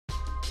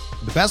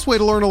The best way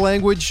to learn a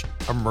language?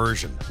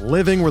 Immersion.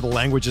 Living where the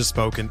language is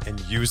spoken and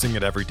using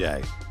it every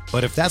day.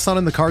 But if that's not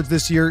in the cards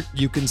this year,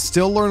 you can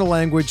still learn a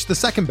language the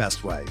second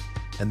best way,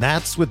 and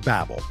that's with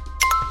Babbel.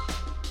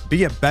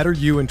 Be a better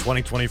you in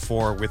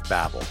 2024 with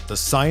Babbel, the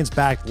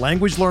science-backed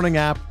language learning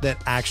app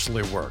that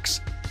actually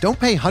works. Don't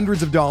pay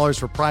hundreds of dollars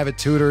for private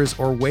tutors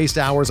or waste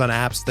hours on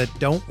apps that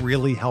don't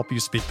really help you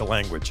speak the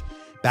language.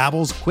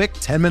 Babbel's quick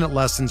 10-minute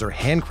lessons are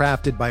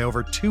handcrafted by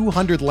over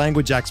 200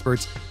 language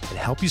experts and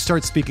help you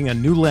start speaking a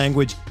new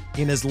language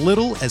in as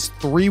little as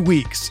 3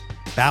 weeks.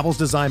 Babbel's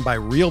designed by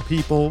real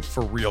people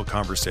for real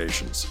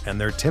conversations,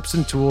 and their tips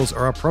and tools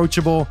are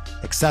approachable,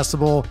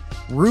 accessible,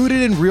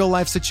 rooted in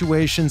real-life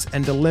situations,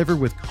 and delivered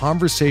with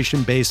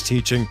conversation-based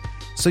teaching,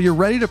 so you're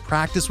ready to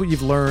practice what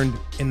you've learned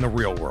in the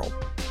real world.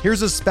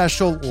 Here's a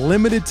special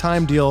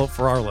limited-time deal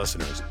for our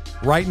listeners.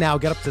 Right now,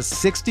 get up to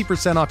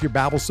 60% off your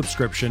Babbel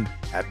subscription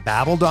at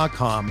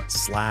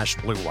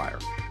babbel.com/Blue Wire.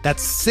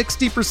 That's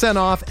 60%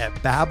 off at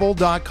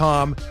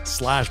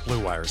babbel.com/Blue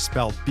Wire,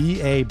 spelled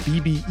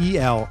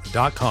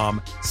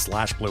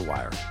BABBEL.com/Blue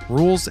Wire.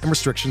 Rules and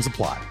restrictions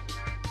apply.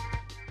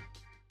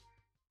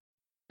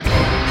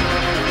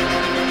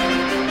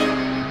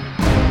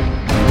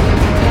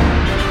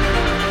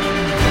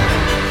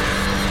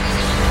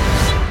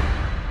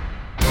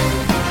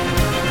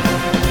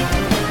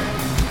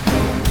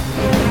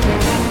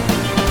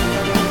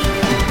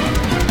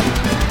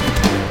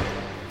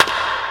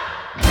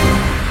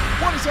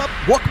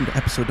 Welcome to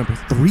episode number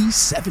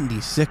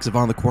 376 of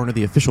On the Corner,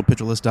 the official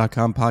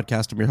PitcherList.com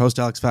podcast. I'm your host,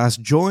 Alex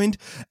Fast, joined,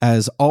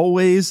 as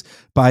always,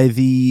 by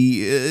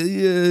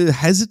the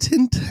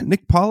hesitant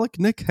Nick Pollock.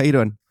 Nick, how you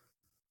doing?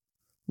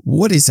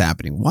 What is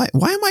happening? Why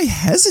am I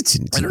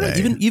hesitant today? I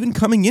don't know, even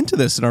coming into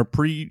this in our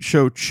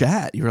pre-show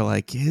chat, you were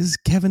like, is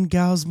Kevin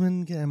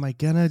Gausman, am I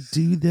going to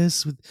do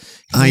this with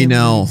him? I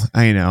know.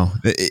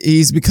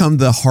 He's become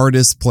the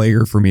hardest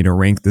player for me to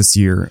rank this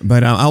year.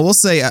 But I will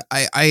say,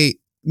 I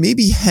may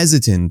be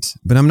hesitant,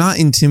 but I'm not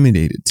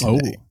intimidated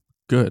today. Oh,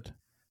 good.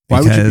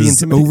 Why would you be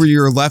intimidated? Over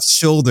your left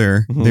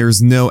shoulder,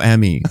 there's no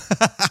Emmy.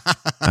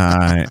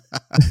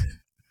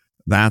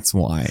 That's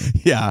why.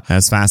 Yeah.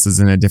 As Fast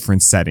is in a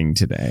different setting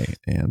today.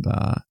 And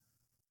I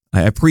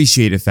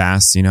appreciate it,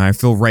 Fast. You know, I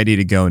feel ready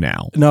to go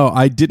now. No,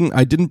 I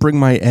didn't bring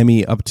my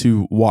Emmy up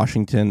to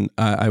Washington.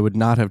 I would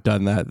not have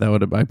done that.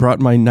 I brought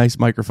my nice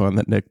microphone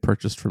that Nick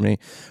purchased for me.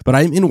 But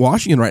I'm in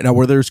Washington right now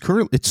where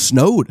it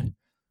snowed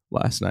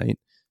last night.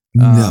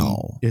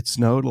 No. It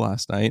snowed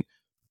last night.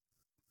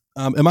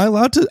 Am I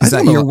allowed to? Is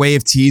that your way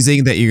of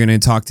teasing that you're going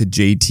to talk to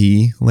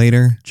JT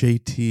later?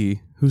 JT?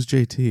 Who's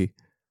JT?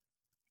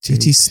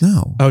 JT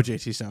Snow. Oh,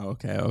 JT Snow.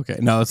 Okay.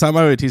 No, it's not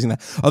my way of teasing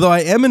that. Although I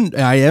am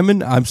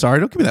in. I'm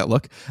sorry. Don't give me that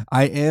look.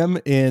 I am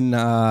in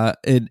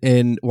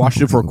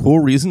Washington for a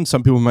cool reason.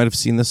 Some people might have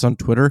seen this on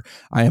Twitter.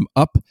 I am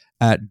up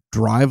at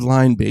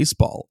Driveline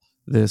Baseball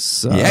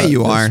this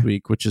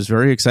week, which is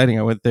very exciting.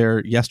 I went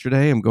there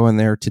yesterday. I'm going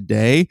there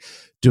today,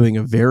 doing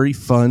a very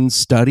fun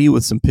study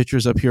with some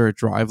pitchers up here at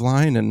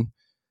Driveline, and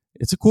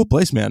it's a cool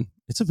place, man.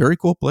 It's a very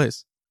cool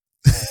place.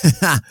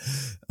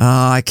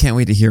 I can't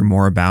wait to hear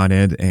more about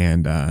it,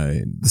 and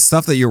the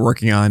stuff that you're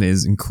working on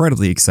is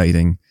incredibly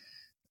exciting.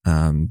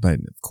 But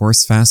of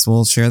course, Fast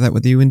will share that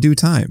with you in due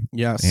time.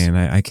 Yes. And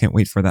I can't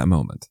wait for that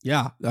moment.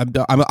 Yeah.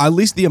 I'm at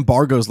least the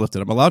embargo's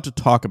lifted. I'm allowed to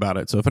talk about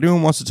it. So if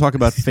anyone wants to talk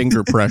about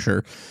finger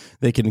pressure,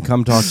 they can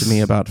come talk to me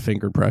about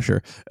finger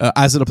pressure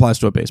as it applies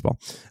to a baseball.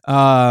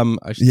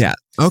 Yeah.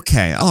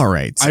 Okay. All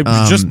right. I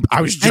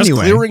was just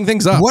clearing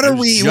things up. What are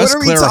we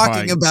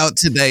talking about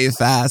today,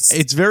 Fast?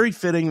 It's very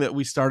fitting that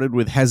we started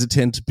with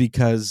hesitant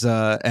because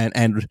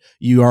and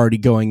you already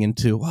going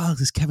into, well,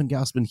 is Kevin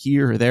Gausman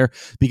here or there?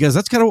 Because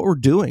that's kind of what we're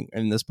doing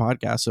in this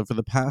podcast. So for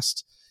the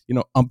past,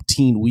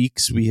 umpteen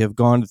weeks, we have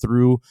gone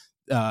through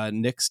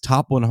Nick's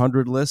top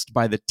 100 list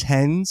by the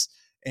tens,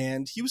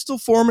 and he was still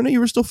forming it. You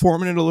were still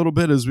forming it a little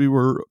bit as we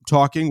were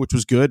talking, which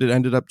was good. It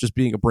ended up just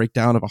being a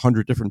breakdown of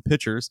 100 different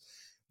pitchers.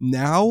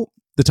 Now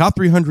the top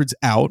 300's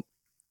out.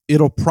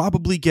 It'll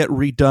probably get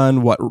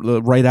redone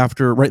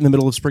right in the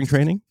middle of spring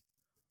training.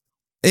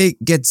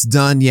 It gets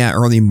done,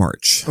 early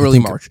March.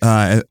 March.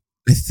 I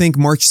think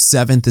March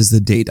 7th is the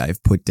date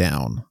I've put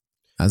down,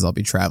 as I'll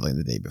be traveling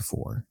the day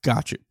before.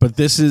 Gotcha. But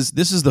this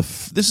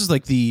is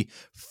like the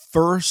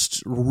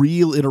first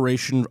real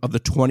iteration of the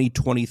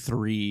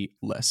 2023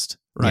 list,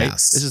 right?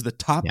 Yes. This is the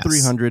top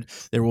 300.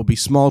 There will be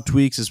small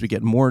tweaks as we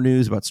get more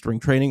news about spring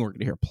training. We're going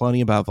to hear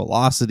plenty about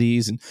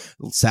velocities, and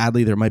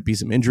sadly, there might be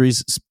some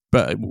injuries.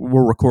 But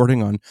we're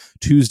recording on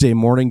Tuesday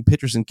morning.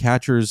 Pitchers and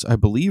catchers, I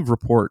believe,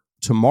 report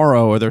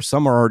tomorrow, or there's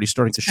some are already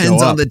starting to show up.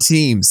 Depends on the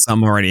team.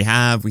 Some already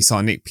have. We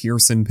saw Nate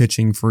Pearson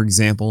pitching, for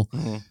example.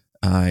 Mm-hmm.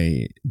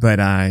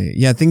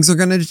 Things are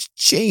going to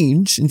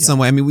change in some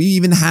way. I mean, we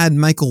even had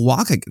Michael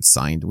Wacha get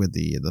signed with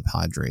the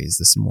Padres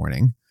this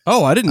morning.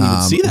 Oh, I didn't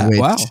even see that.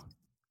 Wow.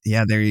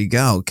 Yeah, there you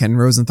go. Ken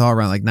Rosenthal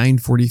around like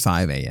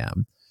 9:45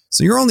 a.m.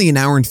 So you're only an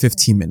hour and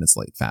 15 minutes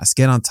late, Fast.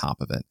 Get on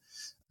top of it.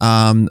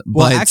 Well,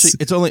 But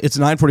actually, it's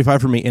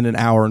 9:45 for me in an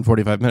hour and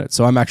 45 minutes.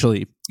 So I'm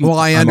actually I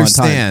I'm on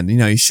understand. You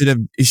know, you should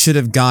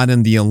have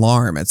gotten the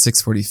alarm at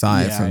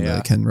 6:45 Yeah, from yeah.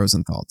 the Ken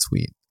Rosenthal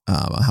tweet.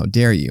 How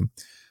dare you?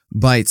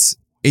 But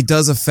it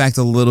does affect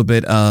a little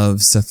bit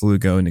of Seth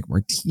Lugo, Nick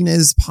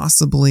Martinez,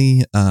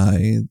 possibly.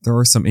 There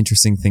are some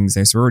interesting things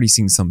there. So we're already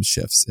seeing some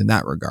shifts in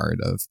that regard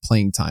of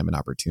playing time and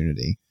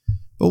opportunity.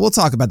 But we'll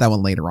talk about that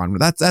one later on.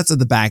 That's at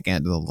the back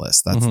end of the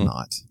list. That's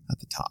not at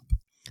the top.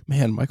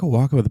 Man, Michael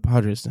Walker with the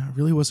Padres. I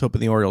really was hoping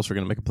the Orioles were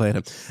going to make a play at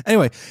him.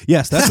 Anyway,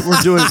 yes, that's what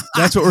we're doing.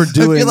 That's what we're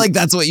doing. I feel like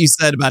that's what you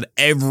said about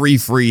every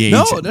free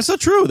agent. No, that's not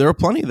true. There were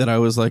plenty that I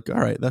was like, all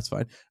right, that's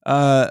fine.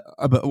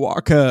 But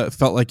Walker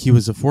felt like he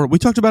was affordable. We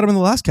talked about him in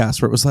the last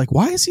cast where it was like,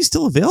 why is he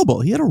still available?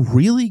 He had a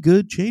really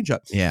good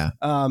changeup. Yeah.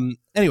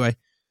 Anyway,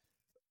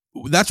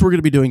 that's what we're going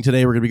to be doing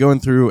today. We're going to be going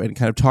through and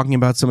kind of talking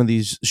about some of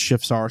these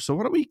shifts are. So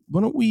why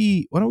don't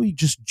we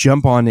just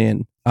jump on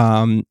in?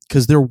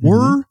 Because there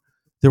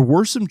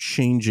were some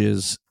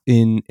changes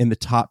in the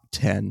top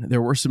 10.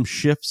 There were some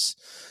shifts.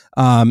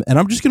 And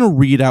I'm just going to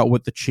read out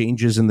what the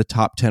changes in the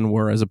top 10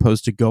 were as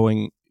opposed to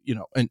going,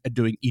 and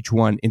doing each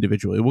one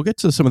individually. We'll get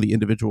to some of the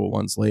individual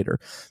ones later.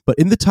 But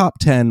in the top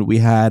 10, we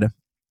had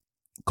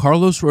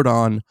Carlos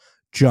Rodon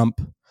jump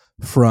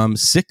from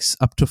 6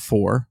 up to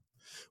 4.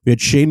 We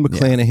had Shane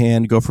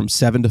McClanahan go from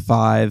 7 to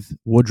 5.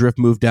 Woodruff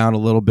moved down a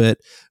little bit.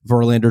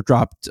 Verlander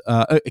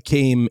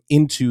came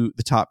into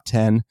the top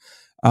 10.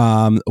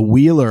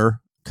 Wheeler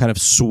kind of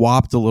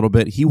swapped a little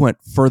bit. He went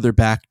further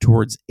back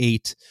towards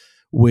 8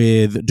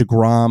 with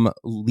DeGrom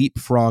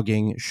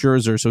leapfrogging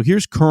Scherzer. So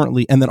here's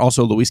currently, and then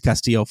also Luis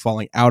Castillo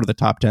falling out of the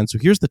top 10. So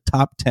here's the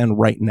top 10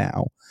 right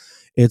now.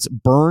 It's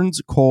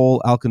Burns,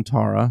 Cole,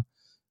 Alcantara,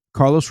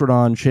 Carlos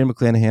Rodon, Shane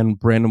McClanahan,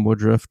 Brandon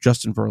Woodruff,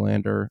 Justin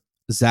Verlander,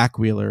 Zach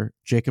Wheeler,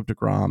 Jacob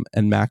DeGrom,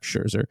 and Max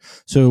Scherzer.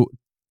 So,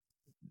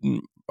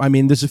 I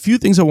mean, there's a few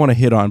things I want to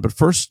hit on, but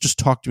first, just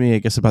talk to me, I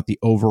guess, about the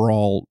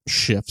overall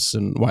shifts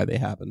and why they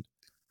happened.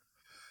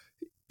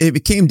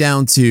 It came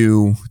down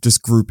to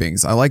just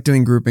groupings. I like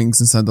doing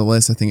groupings inside the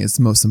list. I think it's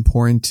most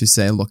important to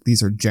say, look,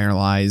 these are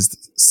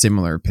generalized,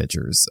 similar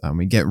pitchers.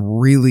 We get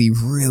really,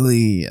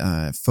 really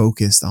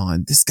focused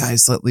on this guy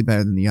is slightly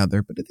better than the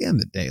other, but at the end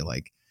of the day,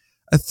 like,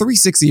 a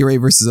 3.6 ERA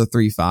versus a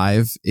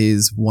 3.5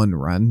 is 1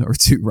 run or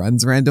 2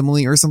 runs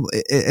randomly or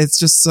something. It's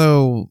just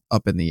so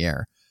up in the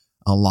air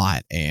a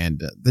lot.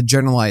 And the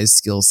generalized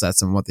skill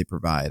sets and what they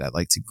provide, I'd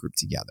like to group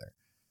together.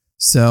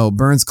 So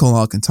Burns, Cole,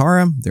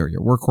 Alcantara, they're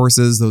your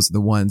workhorses. Those are the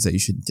ones that you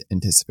should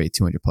anticipate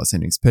 200 plus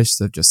innings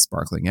pitched of just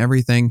sparkling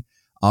everything.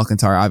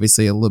 Alcantara,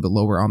 obviously a little bit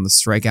lower on the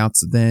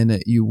strikeouts than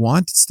you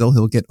want. Still,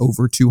 he'll get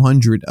over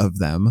 200 of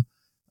them,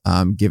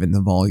 given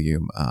the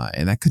volume.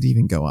 And that could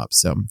even go up.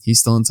 So he's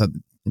still inside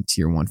in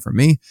tier 1 for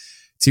me.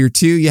 Tier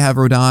 2, you have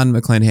Rodon,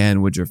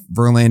 McClanahan, Woodruff,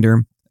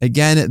 Verlander.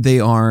 Again, they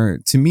are,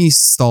 to me,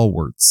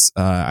 stalwarts.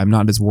 I'm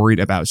not as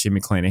worried about Shane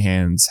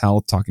McClanahan's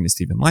health, talking to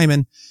Stephen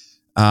Lyman.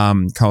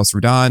 Carlos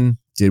Rodon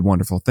did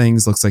wonderful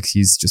things. Looks like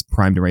he's just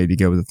primed and ready to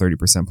go with a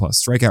 30%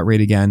 plus strikeout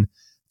rate again.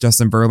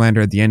 Justin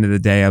Verlander, at the end of the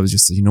day, I was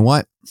just, you know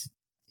what?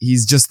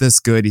 He's just this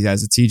good. He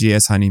has a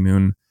TJS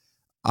honeymoon.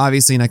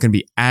 Obviously not going to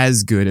be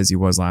as good as he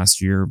was last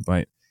year,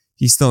 but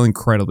he's still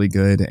incredibly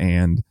good.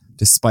 And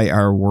despite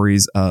our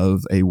worries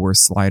of a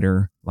worse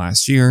slider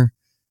last year,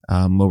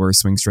 lower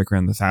swing strike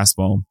around the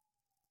fastball,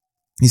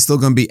 he's still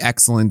going to be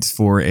excellent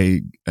for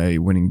a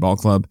winning ball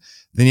club.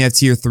 Then you have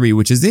tier 3,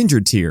 which is the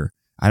injured tier.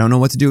 I don't know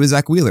what to do with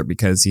Zach Wheeler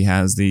because he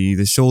has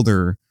the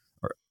shoulder,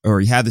 or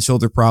he had the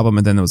shoulder problem,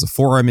 and then there was a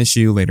forearm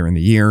issue later in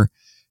the year.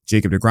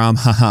 Jacob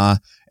DeGrom,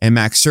 and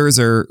Max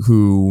Scherzer,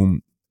 who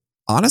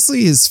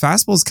honestly his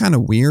fastball is kind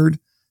of weird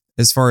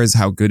as far as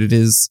how good it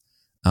is.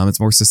 It's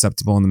more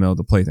susceptible in the middle of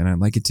the plate than I'd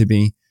like it to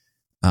be.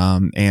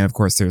 And of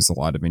course, there's a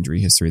lot of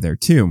injury history there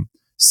too.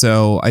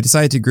 So I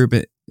decided to group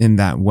it in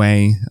that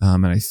way.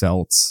 And I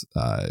felt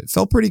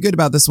pretty good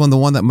about this one. The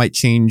one that might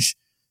change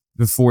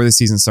before the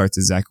season starts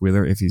is Zach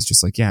Wheeler. If he's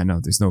just like, yeah, no,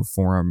 there's no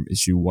forearm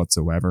issue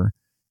whatsoever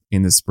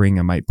in the spring,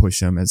 I might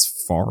push him as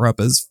far up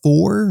as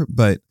 4.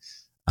 But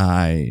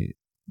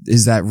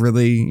is that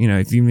really,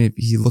 if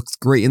he looks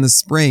great in the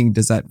spring,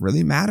 does that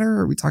really matter?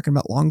 Are we talking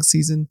about long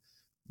season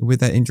with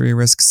that injury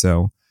risk?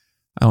 So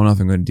I don't know if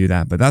I'm going to do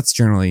that, but that's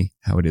generally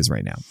how it is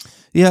right now.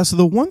 Yeah, so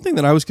the one thing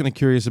that I was kind of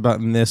curious about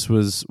in this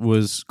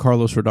was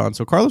Carlos Rodon.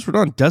 So Carlos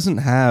Rodon doesn't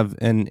have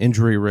an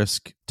injury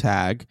risk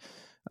tag.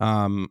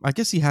 I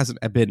guess he hasn't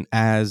been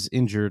as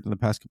injured in the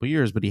past couple of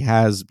years, but he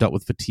has dealt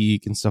with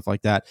fatigue and stuff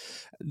like that.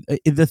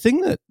 The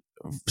thing that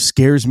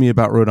scares me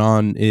about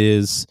Rodon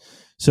is,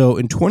 so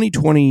in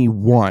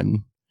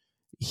 2021,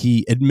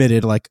 he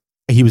admitted like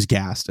he was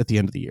gassed at the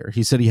end of the year.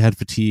 He said he had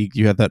fatigue.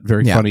 You had that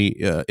very funny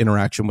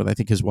interaction with, I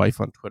think, his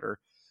wife on Twitter.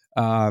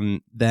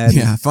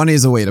 Then funny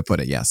is a way to put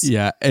it. Yes.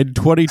 Yeah. And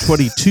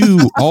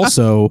 2022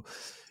 also,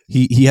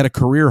 he had a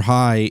career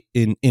high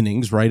in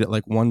innings, right? At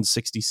like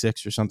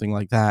 166 or something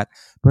like that.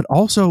 But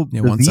also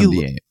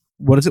 178.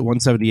 What is it?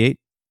 178?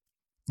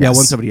 Yeah, Yes.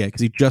 178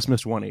 because he just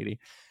missed 180.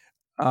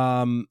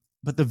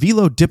 But the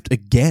velo dipped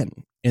again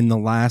in the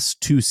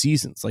last 2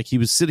 seasons. Like he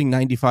was sitting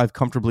 95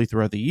 comfortably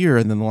throughout the year,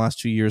 and then the last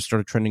 2 years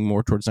started trending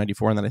more towards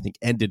 94, and then I think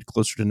ended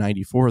closer to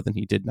 94 than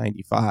he did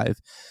 95.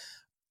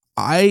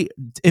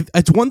 If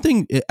it's one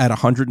thing at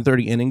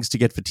 130 innings to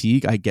get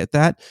fatigue, I get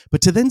that,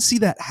 but to then see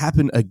that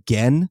happen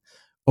again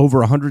over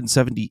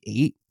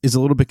 178 is a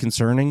little bit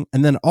concerning.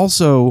 And then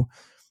also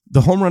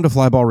the home run to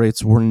fly ball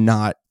rates were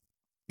not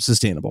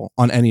sustainable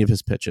on any of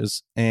his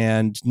pitches,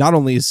 and not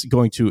only is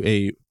going to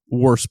a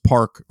worse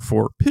park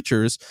for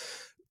pitchers,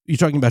 you're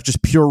talking about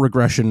just pure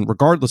regression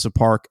regardless of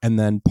park, and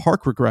then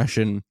park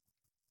regression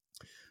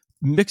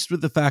mixed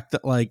with the fact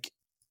that, like,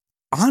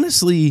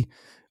 honestly,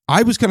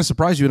 I was kind of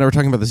surprised. You and I were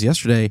talking about this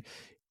yesterday.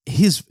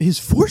 His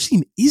four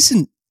seam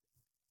isn't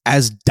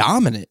as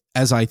dominant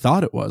as I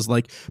thought it was.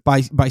 Like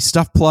by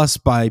Stuff Plus,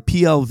 by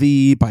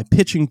PLV, by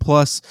Pitching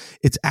Plus,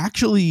 it's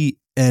actually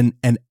an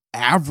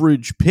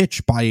average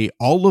pitch by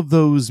all of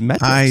those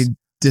metrics. I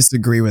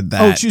disagree with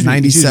that. Oh, excuse me.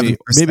 97th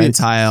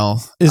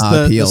percentile is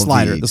the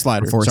PLV. The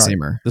slider. Four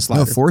seamer. The slider.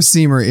 No, four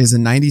seamer is a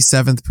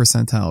 97th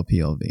percentile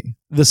PLV.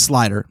 The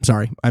slider.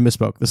 Sorry, I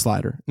misspoke. The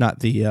slider, not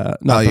the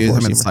not the you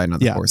four meant seamer. the slider, not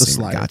the four the seamer.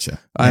 slider. Gotcha.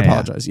 I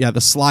apologize. Yeah,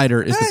 the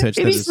slider is the pitch.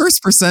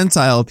 81st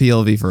percentile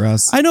PLV for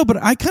us. I know, but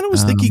I kind of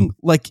was thinking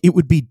like it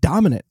would be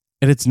dominant,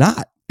 and it's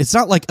not. It's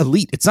not like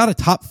elite. It's not a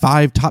top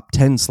 5, top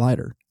 10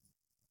 slider.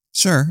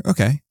 Sure.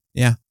 Okay.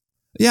 Yeah.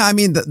 Yeah. I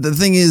mean, the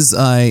thing is,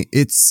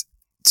 it's,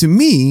 to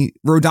me,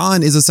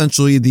 Rodon is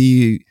essentially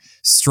the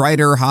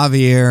Strider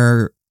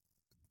Javier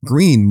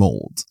Green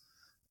mold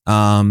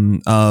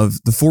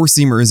of the four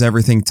seamer is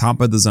everything,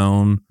 top of the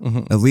zone,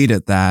 elite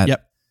at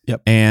that.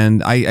 Yep.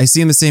 And I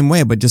see him the same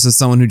way, but just as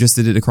someone who just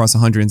did it across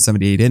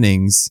 178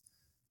 innings,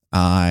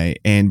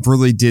 and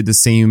really did the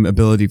same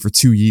ability for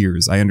 2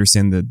 years, I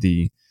understand that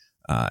the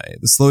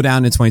slowdown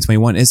in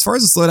 2021, as far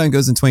as the slowdown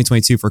goes in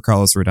 2022 for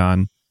Carlos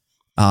Rodon,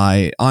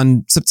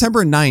 on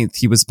September 9th,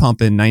 he was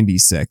pumping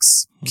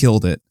 96,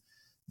 killed it.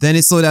 Then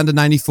it slowed down to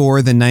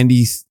 94, then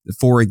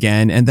 94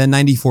 again, and then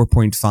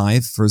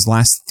 94.5 for his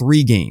last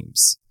 3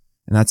 games.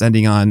 And that's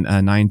ending on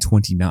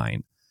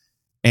 9/29.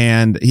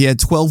 And he had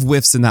 12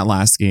 whiffs in that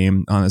last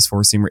game on his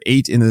four seamer,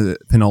 8 in the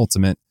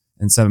penultimate,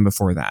 and 7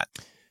 before that.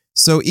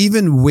 So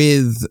even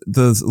with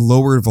the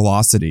lower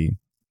velocity,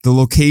 the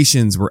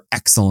locations were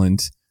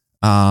excellent.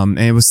 And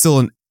it was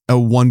still a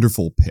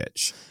wonderful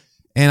pitch.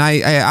 And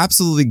I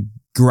absolutely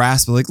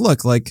grasp it.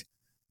 Look,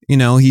 he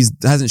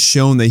hasn't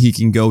shown that he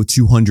can go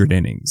 200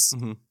 innings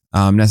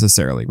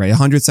necessarily, right?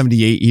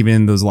 178 even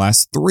in those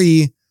last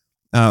 3.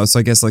 So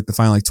I guess like the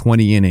final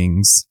 20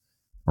 innings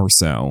or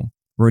so,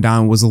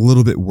 Rodon was a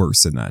little bit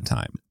worse in that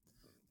time.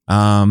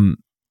 I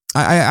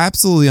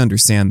absolutely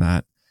understand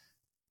that.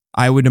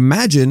 I would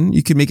imagine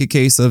you could make a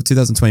case of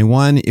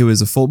 2021. It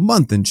was a full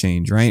month and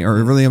change, right?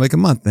 Or really like a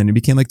month. Then it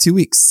became like 2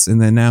 weeks. And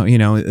then now,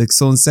 like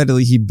so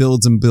steadily he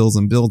builds and builds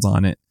and builds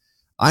on it.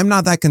 I'm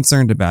not that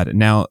concerned about it.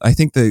 Now, I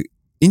think the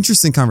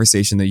interesting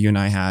conversation that you and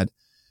I had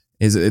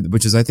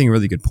which is I think a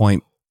really good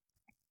point.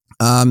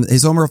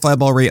 His homer fly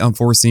ball rate on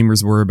four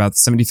seamers were about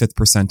 75th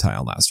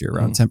percentile last year,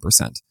 around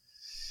 10%.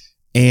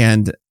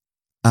 And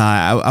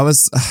I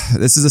was,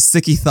 this is a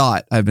sticky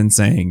thought I've been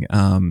saying,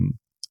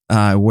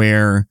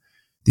 where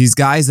these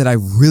guys that I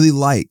really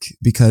like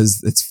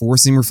because it's four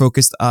seamer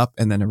focused up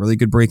and then a really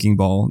good breaking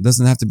ball. It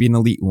doesn't have to be an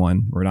elite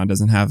one. Rodon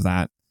doesn't have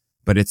that,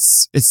 but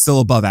it's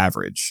still above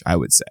average, I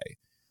would say.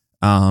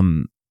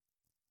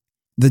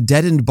 The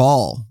deadened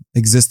ball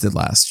existed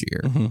last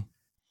year.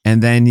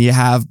 And then you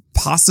have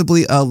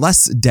possibly a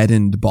less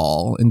deadened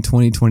ball in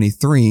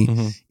 2023.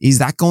 Is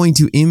that going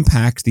to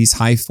impact these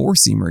high four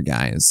seamer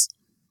guys?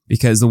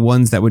 Because the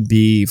ones that would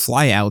be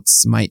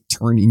flyouts might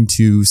turn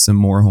into some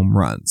more home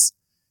runs.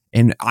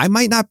 And I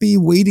might not be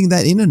weighting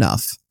that in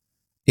enough.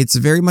 It's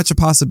very much a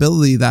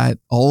possibility that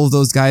all of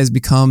those guys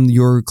become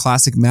your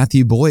classic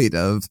Matthew Boyd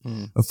of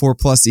a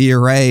 4+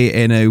 ERA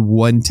and a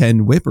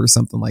 110 whip or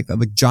something like that,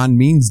 like John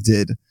Means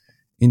did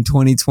in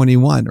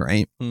 2021,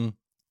 right?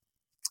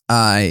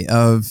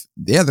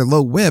 They're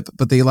low whip,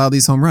 but they allow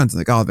these home runs.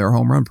 Like, they're a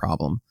home run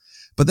problem.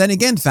 But then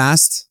again,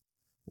 Fast,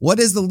 what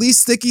is the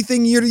least sticky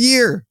thing year to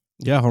year?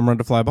 Yeah, home run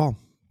to fly ball.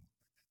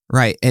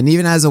 Right. And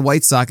even as a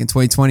White Sox in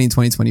 2020 and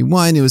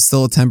 2021, it was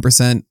still a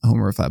 10%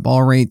 homer fly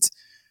ball rate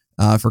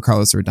for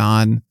Carlos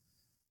Rodon.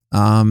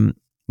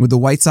 With the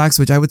White Sox,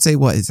 which I would say,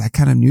 is that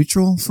kind of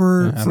neutral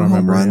for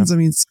home runs? Yeah. I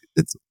mean,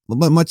 it's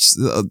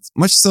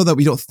much so that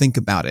we don't think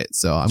about it.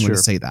 So I'm going to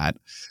say that.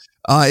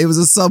 It was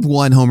a sub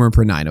 1 homer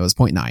per 9. It was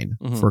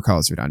 0.9 for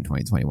Carlos Rodon in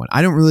 2021.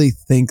 I don't really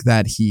think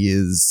that he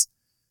is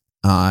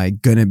going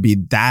to be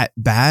that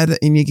bad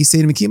in Yankee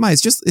Stadium. And keep in mind,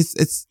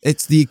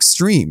 it's the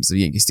extremes of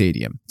Yankee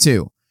Stadium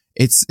too.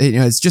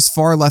 It's just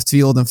far left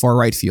field and far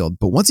right field.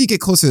 But once you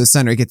get closer to the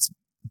center, it gets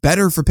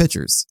better for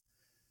pitchers.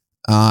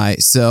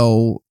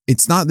 So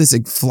it's not this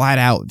flat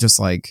out just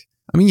like,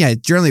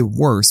 it's generally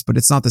worse, but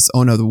it's not this,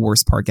 the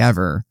worst park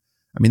ever.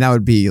 I mean, that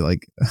would be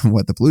like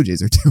what the Blue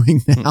Jays are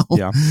doing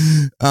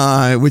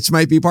now, which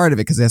might be part of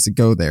it because it has to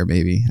go there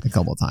maybe a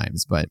couple of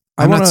times, but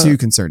I'm not too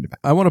concerned about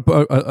it.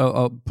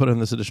 I'll put in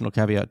this additional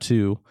caveat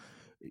too.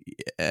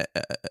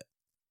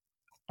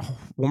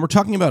 when we're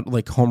talking about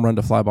like home run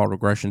to fly ball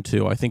regression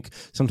too, I think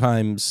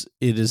sometimes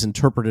it is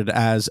interpreted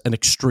as an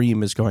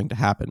extreme is going to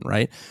happen,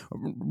 right?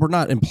 We're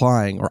not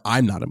implying, or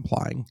I'm not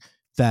implying,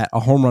 that a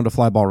home run to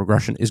fly ball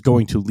regression is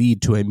going to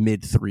lead to a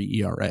mid-3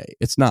 ERA.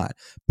 It's not.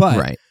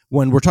 But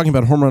when we're talking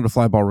about home run to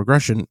fly ball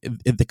regression,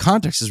 the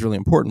context is really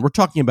important. We're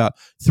talking about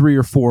 3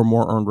 or 4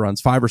 more earned runs,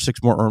 5 or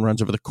 6 more earned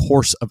runs over the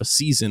course of a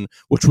season,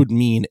 which would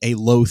mean a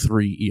low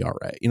 3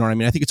 ERA. You know what I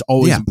mean? I think it's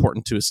always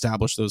important to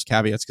establish those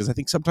caveats, because I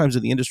think sometimes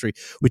in the industry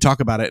we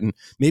talk about it, and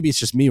maybe it's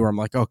just me where I'm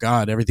like, oh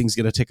God, everything's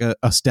going to take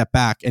a step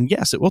back. And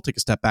yes, it will take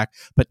a step back,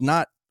 but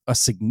not a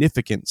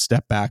significant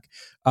step back.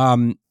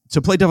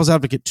 To play devil's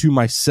advocate to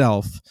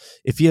myself,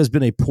 if he has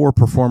been a poor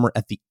performer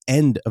at the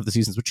end of the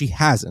seasons, which he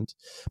hasn't,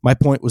 my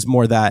point was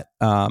more that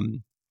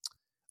I'm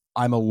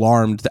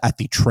alarmed at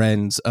the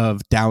trends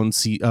of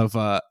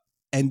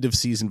end of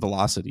season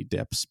velocity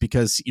dips,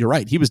 because you're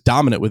right, he was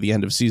dominant with the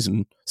end of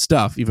season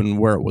stuff, even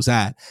where it was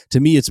at. To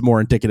me, it's more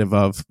indicative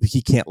of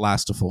he can't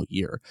last a full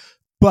year.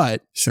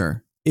 But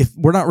sure, if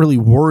we're not really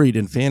worried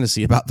in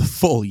fantasy about the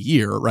full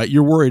year, right?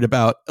 You're worried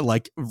about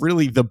like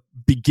really the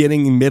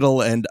beginning,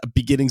 middle, and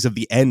beginnings of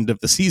the end of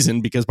the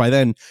season, because by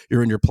then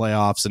you're in your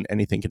playoffs and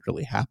anything can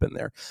really happen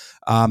there.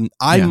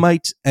 I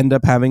might end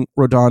up having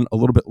Rodon a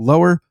little bit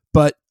lower,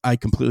 but I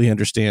completely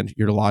understand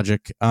your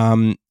logic.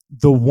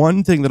 The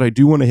one thing that I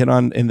do want to hit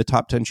on in the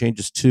top 10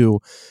 changes too,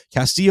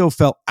 Castillo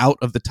fell out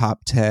of the top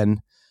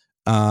 10.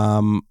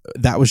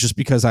 That was just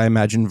because I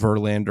imagine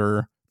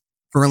Verlander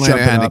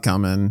had to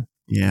come in.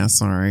 Yeah,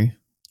 sorry.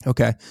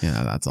 Okay.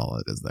 Yeah, that's all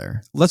it is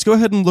there. Let's go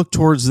ahead and look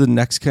towards the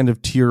next kind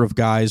of tier of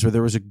guys where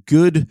there was a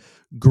good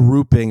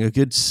grouping, a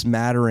good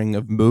smattering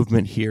of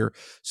movement here.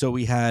 So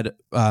we had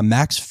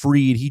Max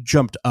Fried. He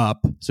jumped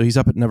up. So he's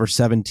up at number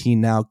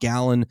 17 now.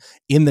 Gallen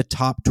in the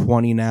top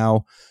 20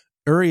 now.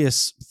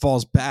 Urias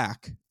falls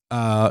back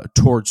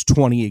towards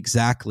 20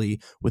 exactly,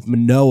 with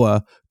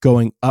Manoah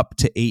going up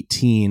to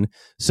 18.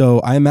 So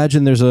I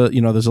imagine there's a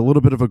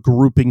little bit of a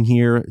grouping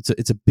here.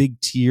 It's a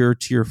big tier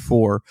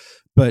 4.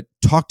 But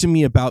talk to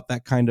me about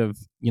that kind of,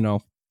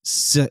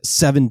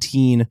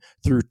 17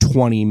 through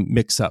 20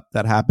 mix up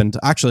that happened.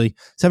 Actually,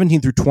 17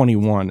 through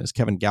 21 is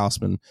Kevin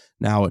Gausman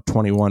now at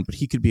 21, but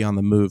he could be on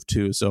the move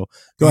too. So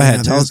go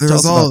ahead. Tell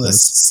us all about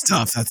this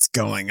stuff that's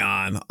going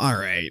on. All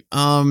right.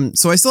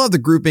 So I still have the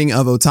grouping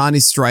of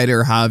Ohtani,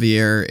 Strider,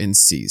 Javier, and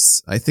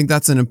Cease. I think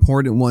that's an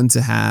important one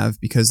to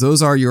have, because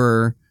those are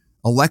your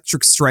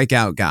electric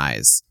strikeout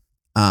guys.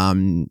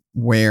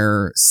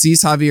 Where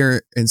Cease, Javier,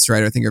 and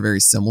Strider I think are very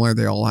similar.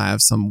 They all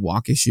have some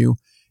walk issue.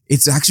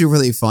 It's actually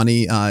really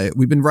funny.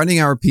 We've been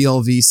running our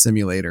PLV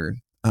simulator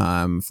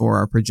for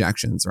our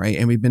projections, right?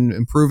 And we've been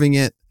improving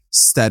it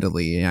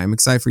steadily. And I'm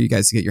excited for you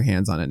guys to get your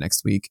hands on it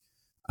next week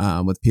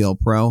with PL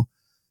Pro.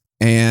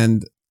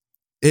 And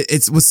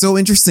it's what's so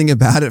interesting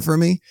about it for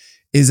me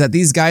is that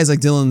these guys like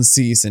Dylan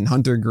Cease and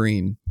Hunter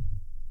Green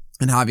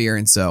and Javier,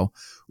 and so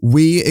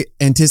we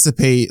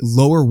anticipate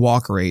lower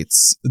walk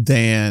rates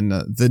than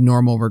the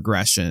normal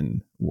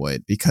regression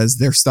would, because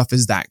their stuff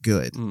is that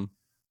good.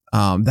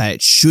 That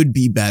it should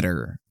be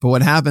better. But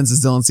what happens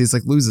is Dylan Cease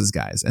like loses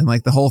guys, and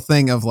like the whole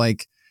thing of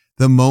like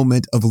the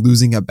moment of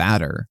losing a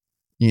batter,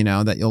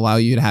 that will allow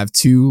you to have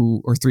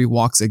 2 or 3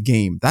 walks a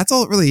game. That's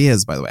all it really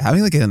is, by the way.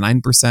 Having like a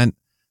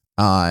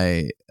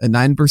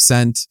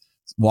 9%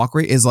 walk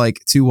rate is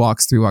like 2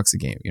 walks, 3 walks a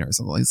game, or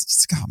something like that. It's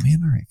just like, oh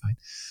man, all right, fine.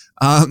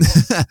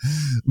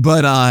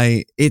 But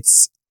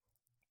it's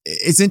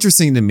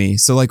interesting to me.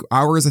 So like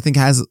ours, I think,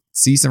 has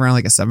Cease around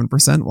like a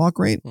 7% walk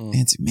rate.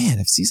 And man,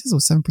 if Cease has a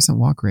 7%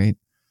 walk rate,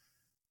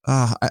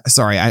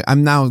 sorry,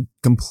 I'm now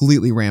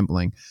completely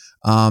rambling.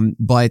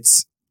 But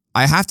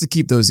I have to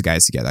keep those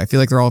guys together. I feel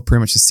like they're all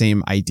pretty much the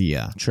same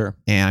idea. Sure.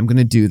 And I'm going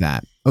to do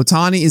that.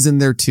 Ohtani is in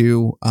there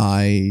too.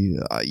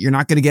 You're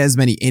not going to get as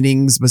many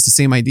innings, but it's the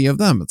same idea of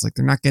them. It's like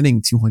they're not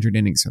getting 200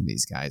 innings from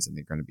these guys, and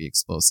they're going to be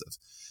explosive.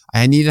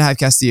 I need to have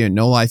Castillo and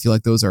Nola. I feel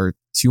like those are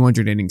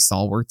 200 inning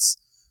stalwarts.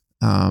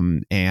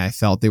 And I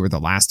felt they were the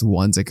last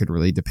ones I could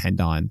really depend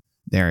on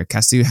there.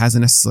 Castillo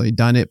hasn't necessarily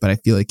done it, but I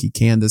feel like he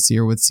can this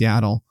year with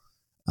Seattle.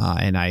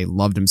 And I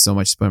loved him so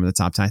much to put him in the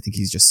top 10. I think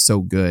he's just so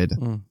good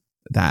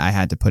that I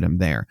had to put him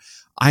there.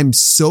 I'm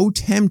so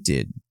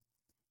tempted.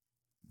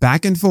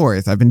 Back and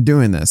forth. I've been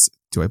doing this.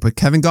 Do I put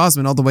Kevin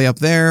Gausman all the way up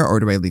there, or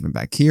do I leave him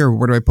back here?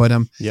 Where do I put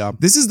him? Yeah.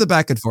 This is the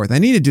back and forth. I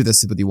need to do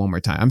this with you one more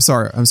time. I'm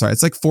sorry.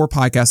 It's like 4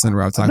 podcasts in a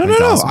row talking about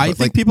Gausman. I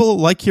think people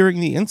like hearing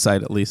the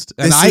insight, at least.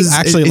 And I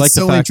actually like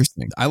the fact.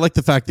 Interesting. I like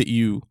the fact that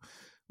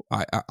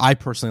I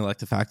personally like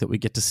the fact that we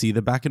get to see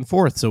the back and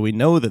forth, so we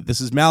know that this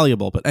is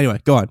malleable. But anyway,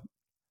 go on.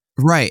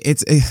 Right.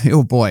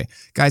 Oh boy,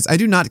 guys, I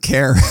do not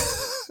care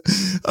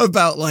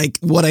about like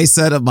what I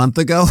said a month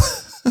ago.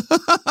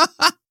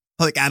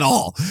 Like at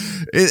all.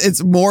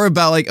 It's more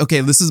about like, okay,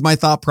 this is my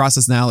thought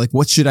process now. Like,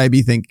 what should I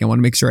be thinking? I want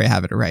to make sure I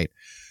have it right.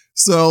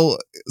 So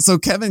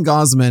Kevin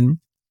Gausman,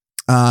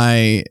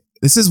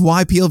 this is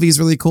why PLV is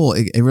really cool.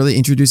 It really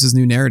introduces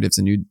new narratives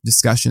and new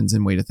discussions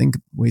and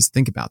ways to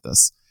think about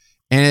this.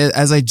 And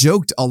as I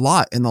joked a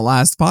lot in the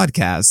last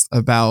podcast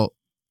about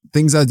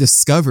things I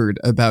discovered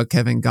about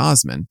Kevin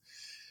Gausman.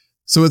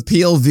 So with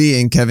PLV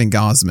and Kevin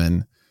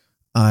Gausman,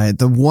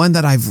 the one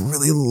that I've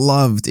really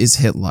loved is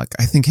Hit Luck.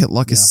 I think Hit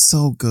Luck is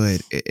so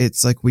good.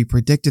 It's like we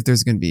predict if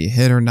there's going to be a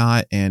hit or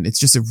not. And it's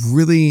just a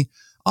really,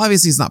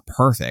 obviously it's not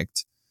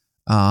perfect.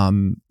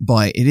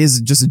 But it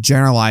is just a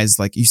generalized,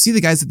 like you see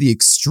the guys at the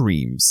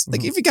extremes.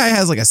 Like if a guy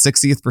has like a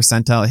 60th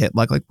percentile Hit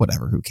Luck, like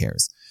whatever, who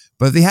cares?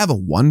 But if they have a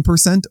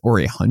 1% or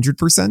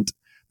 100%,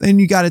 then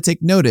you got to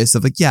take notice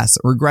of like, yes,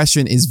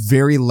 regression is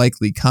very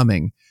likely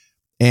coming.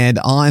 And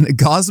on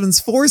Gausman's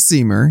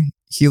four-seamer,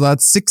 he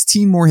allowed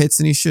 16 more hits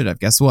than he should have.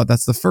 Guess what?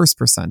 That's the first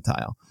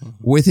percentile.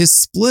 With his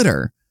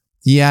splitter,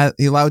 he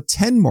allowed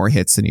 10 more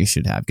hits than he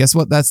should have. Guess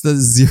what? That's the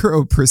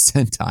 0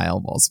 percentile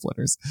of all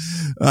splitters.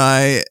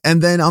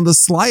 And then on the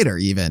slider,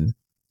 even,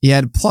 he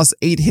had plus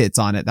 8 hits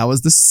on it. That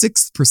was the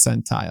 6th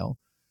percentile.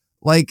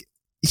 Like,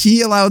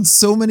 he allowed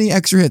so many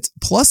extra hits,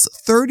 plus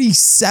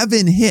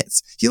 37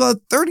 hits. He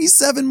allowed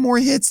 37 more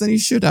hits than he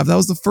should have. That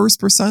was the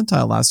first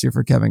percentile last year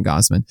for Kevin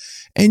Gausman.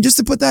 And just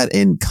to put that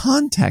in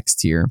context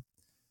here,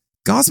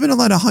 Gausman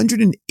allowed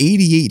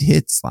 188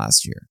 hits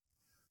last year.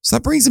 So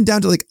that brings him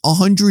down to like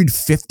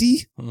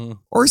 150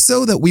 or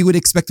so that we would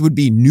expect would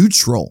be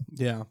neutral.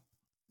 Yeah.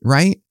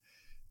 Right?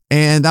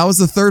 And that was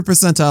the 3rd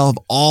percentile of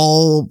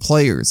all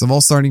players, of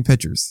all starting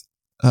pitchers,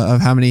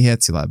 of how many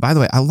hits he allowed. By the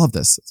way, I love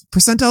this.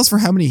 Percentiles for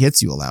how many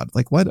hits you allowed.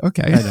 Like what?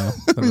 Okay. I know.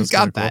 We've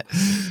got that.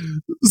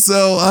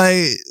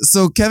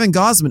 So Kevin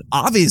Gausman,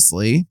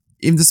 obviously,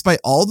 even despite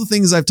all the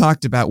things I've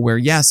talked about where,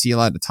 yes, he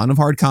allowed a ton of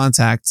hard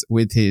contact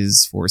with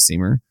his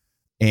four-seamer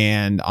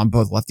and on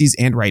both lefties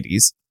and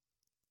righties.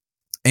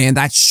 And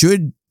that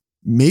should,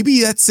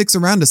 maybe that sticks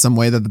around to some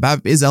way that the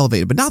BABIP is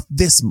elevated, but not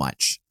this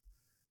much,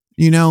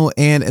 you know,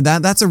 and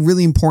that's a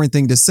really important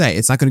thing to say.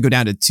 It's not going to go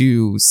down to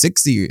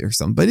 260 or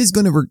something, but it's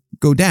going to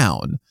go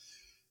down.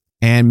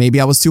 And maybe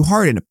I was too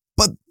hard in it.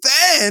 But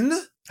then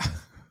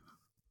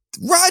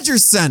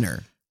Rogers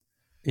Center.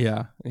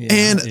 Yeah.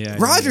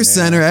 Rogers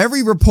Center,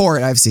 every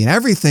report I've seen,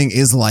 everything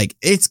is like,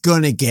 it's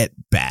going to get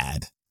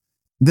bad.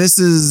 This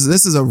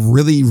is a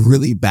really,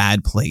 really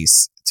bad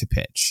place to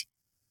pitch.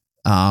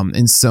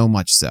 And so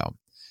much so.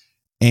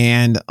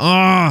 And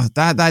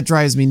that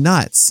drives me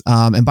nuts.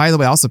 And by the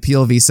way, also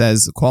PLV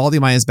says quality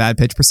minus bad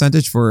pitch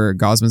percentage for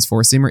Gausman's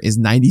four-seamer is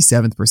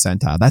 97th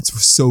percentile.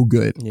 That's so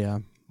good. Yeah.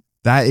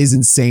 That is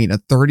insane. A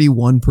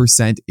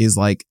 31% is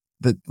like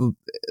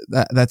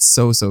that's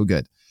so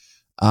good.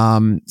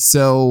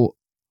 So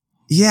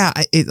yeah,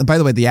 by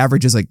the way, the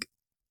average is like,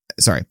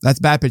 sorry, that's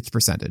bad pitch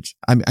percentage.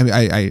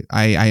 I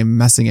am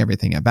messing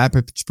everything up. Bad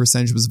pitch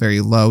percentage was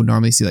very low.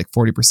 Normally you see like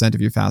 40%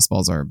 of your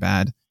fastballs are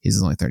bad. His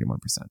is only 31%.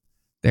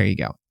 There you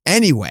go.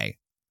 Anyway,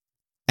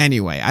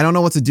 I don't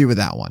know what to do with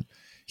that one.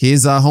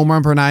 His home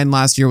run per 9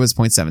 last year was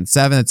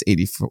 0.77. That's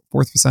 84th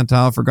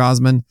percentile for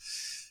Gausman.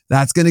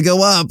 That's going to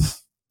go up.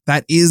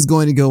 That is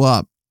going to go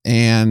up.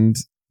 And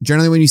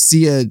generally when you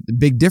see a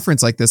big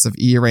difference like this of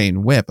ERA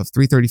and whip, of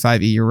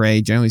 335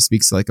 ERA, generally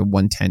speaks to like a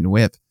 110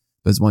 whip,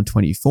 but it's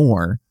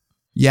 124.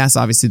 Yes,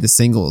 obviously the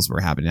singles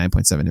were happening,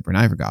 9.7 hit per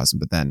 9 for Gausman,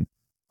 but then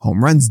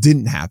home runs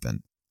didn't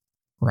happen,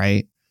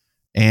 right?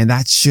 And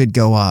that should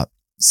go up.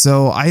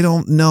 So I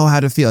don't know how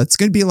to feel. It's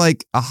going to be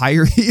like a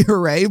higher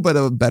ERA, but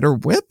a better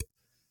whip.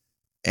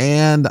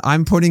 And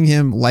I'm putting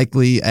him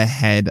likely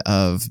ahead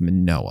of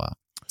Manoah.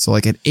 So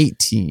like at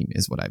 18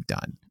 is what I've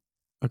done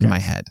in my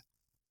head.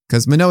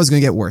 Because Manoah's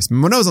going to get worse.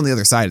 Manoah's on the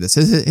other side of this.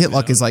 His hit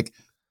luck is like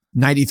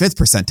 95th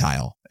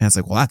percentile. And it's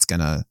like, well,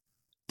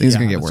 things are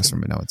going to get worse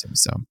from Manoah too.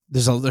 So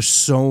there's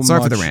so much.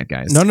 Sorry for the rant,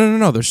 guys.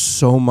 No. There's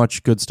so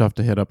much good stuff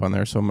to hit up on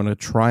there. So I'm going to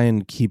try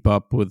and keep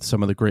up with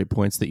some of the great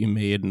points that you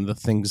made and the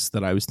things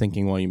that I was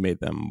thinking while you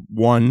made them.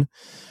 One,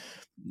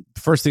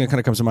 first thing that kind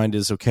of comes to mind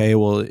is, okay,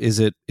 well, is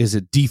it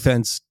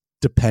defense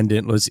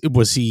dependent?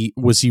 Was he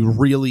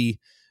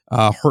really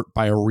hurt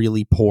by a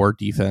really poor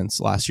defense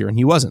last year? And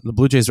he wasn't. The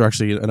Blue Jays are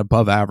actually an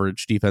above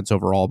average defense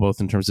overall,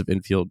 both in terms of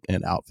infield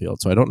and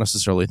outfield. So I don't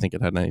necessarily think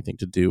it had anything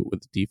to do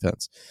with the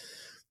defense.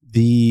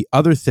 The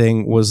other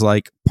thing was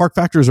like park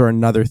factors are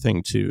another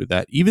thing too,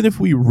 that even if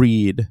we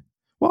read,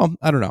 well,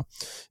 I don't know,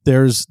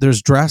 there's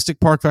drastic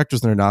park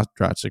factors and they're not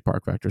drastic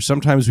park factors.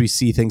 Sometimes we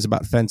see things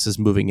about fences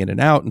moving in and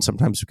out, and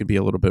sometimes it can be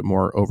a little bit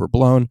more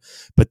overblown,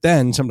 but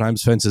then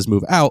sometimes fences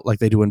move out like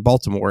they do in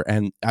Baltimore.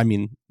 And I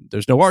mean,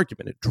 there's no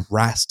argument. It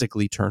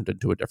drastically turned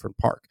into a different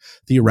park.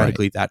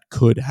 Theoretically, that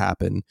could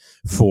happen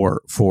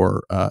for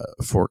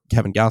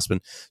Kevin Gausman.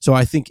 So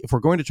I think if we're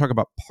going to talk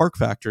about park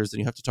factors, then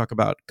you have to talk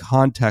about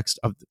context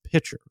of the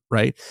pitcher,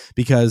 right?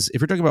 Because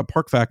if you're talking about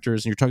park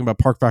factors and you're talking about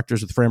park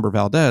factors with Framber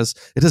Valdez,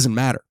 it doesn't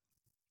matter,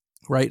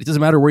 right? It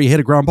doesn't matter where you hit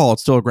a ground ball.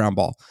 It's still a ground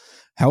ball.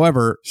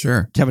 However,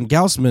 Kevin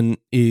Gausman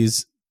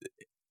is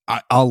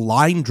a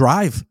line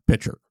drive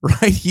pitcher,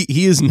 right?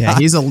 He is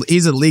not. Yeah,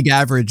 he's a league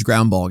average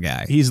ground ball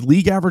guy. He's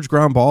league average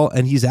ground ball,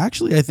 and he's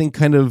actually, I think,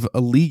 kind of a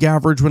league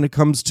average when it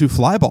comes to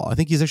fly ball. I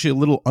think he's actually a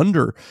little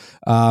under.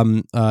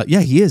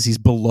 He is. He's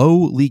below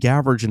league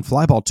average in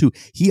fly ball too.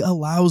 He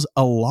allows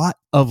a lot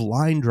of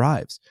line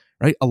drives,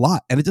 right? A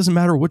lot. And it doesn't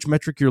matter which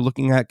metric you're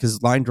looking at,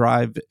 because line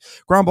drive,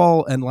 ground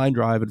ball and line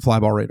drive and fly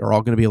ball rate are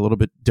all going to be a little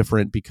bit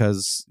different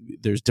because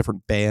there's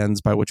different bands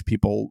by which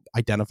people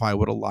identify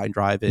what a line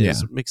drive is.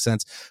 Yeah. It makes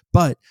sense.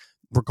 But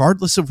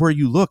regardless of where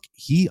you look,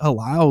 he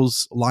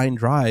allows line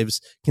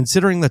drives,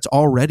 considering that's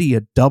already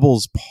a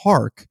doubles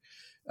park,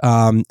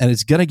 and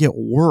it's going to get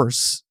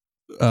worse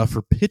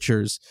for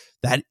pitchers.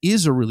 That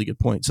is a really good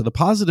point. So the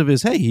positive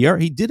is, hey,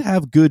 he did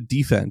have good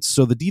defense.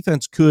 So the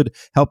defense could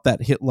help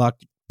that hit luck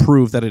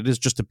prove that it is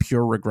just a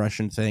pure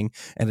regression thing,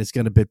 and it's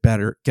going to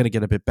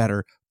get a bit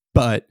better.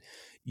 But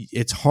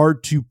it's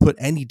hard to put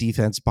any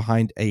defense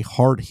behind a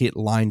hard hit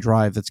line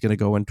drive that's going to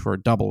go into a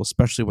double,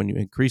 especially when you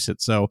increase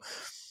it. So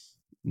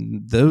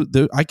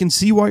I can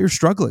see why you're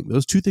struggling.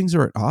 Those two things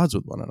are at odds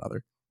with one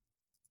another.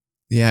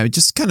 Yeah, it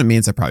just kind of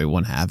means I probably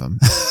won't have him.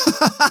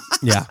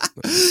 Yeah.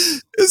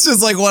 It's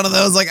just like one of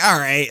those, like, all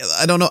right,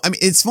 I don't know. I mean,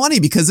 it's funny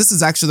because this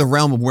is actually the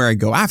realm of where I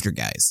go after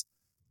guys.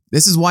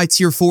 This is why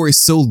tier 4 is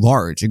so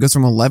large. It goes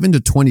from 11 to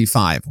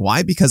 25.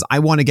 Why? Because I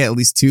want to get at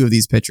least 2 of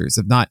these pitchers.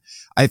 If not,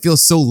 I feel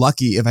so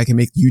lucky if I can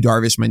make Yu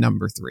Darvish my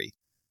number 3.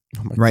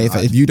 Oh my right?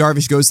 God. If Yu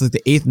Darvish goes to like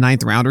the 8th,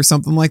 9th round or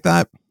something like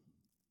that,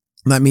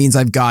 that means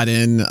I've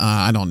gotten,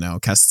 I don't know,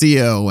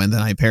 Castillo, and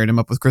then I paired him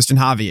up with Christian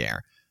Javier.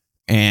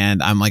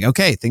 And I'm like,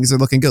 okay, things are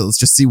looking good. Let's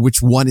just see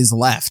which one is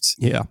left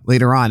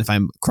later on if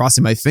I'm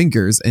crossing my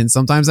fingers. And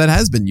sometimes that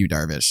has been Yu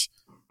Darvish.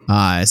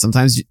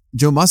 Sometimes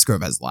Joe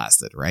Musgrove has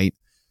lasted, right?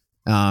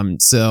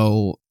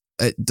 So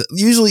it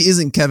usually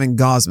isn't Kevin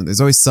Gausman.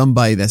 There's always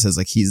somebody that says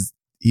like he's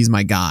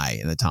my guy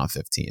in the top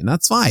 15. And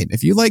that's fine.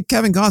 If you like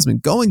Kevin Gausman,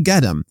 go and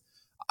get him.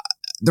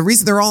 The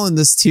reason they're all in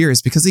this tier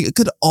is because it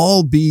could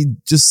all be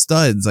just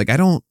studs. Like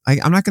I'm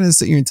not going to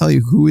sit here and tell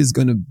you who is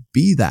going to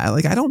be that.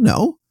 Like, I don't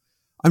know.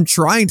 I'm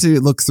trying to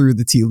look through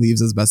the tea leaves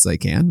as best I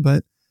can, but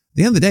at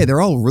the end of the day,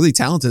 they're all really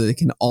talented. They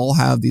can all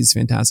have these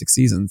fantastic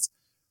seasons.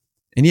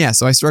 And yeah,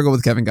 so I struggle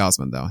with Kevin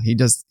Gausman though.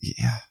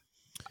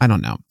 I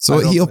don't know. So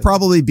he'll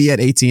probably be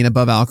at 18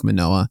 above Alek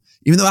Manoah.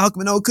 Even though Alek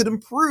Manoah could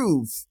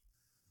improve,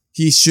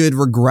 he should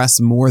regress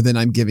more than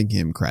I'm giving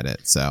him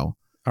credit. So,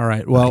 all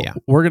right. Well,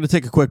 we're going to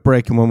take a quick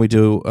break, and when we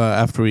do,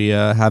 after we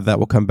have that,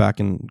 we'll come back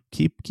and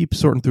keep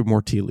sorting through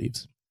more tea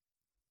leaves.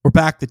 We're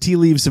back. The tea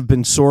leaves have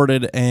been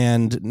sorted,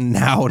 and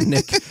now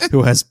Nick,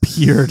 who has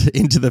peered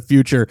into the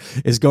future,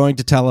 is going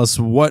to tell us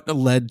what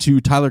led to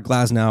Tyler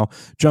Glasnow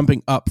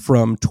jumping up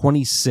from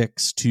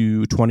 26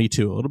 to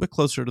 22, a little bit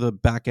closer to the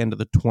back end of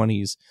the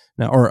 20s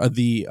now, or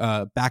the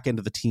back end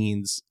of the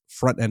teens,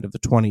 front end of the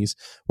 20s.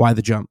 Why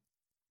the jump?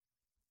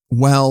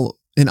 Well,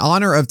 in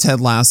honor of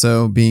Ted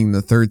Lasso being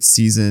the 3rd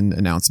season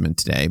announcement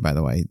today, by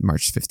the way,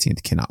 March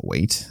 15th, cannot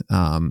wait.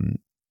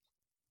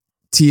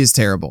 Tea is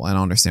terrible. I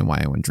don't understand why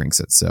anyone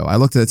drinks it. So I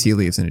looked at the tea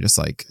leaves and it just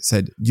like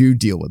said, you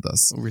deal with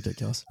this.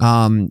 Ridiculous.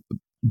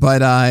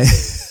 But I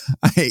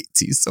hate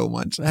tea so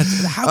much.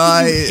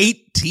 How can you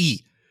hate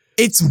tea?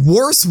 It's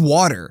worse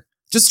water.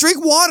 Just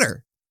drink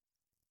water.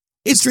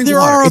 There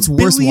are a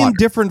billion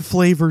different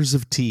flavors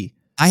of tea.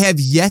 I have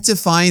yet to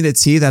find a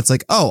tea that's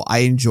like, oh, I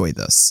enjoy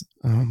this.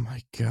 Oh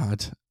my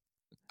God.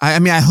 I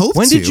mean, I hope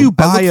When did you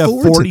buy a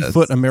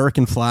 40-foot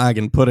American flag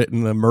and put it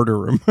in the murder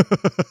room?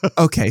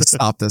 Okay,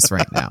 stop this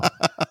right now.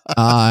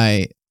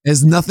 It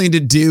has nothing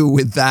to do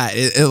with that.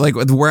 Like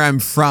with where I'm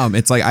from,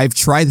 it's like I've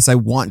tried this. I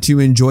want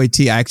to enjoy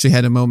tea. I actually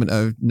had a moment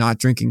of not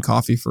drinking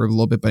coffee for a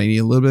little bit, but I need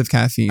a little bit of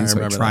caffeine.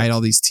 So I tried all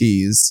these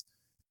teas,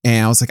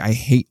 and I was like, I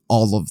hate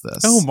all of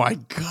this. Oh my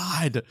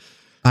God.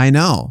 I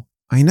know.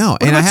 And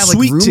I have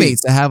like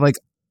roommates that have like,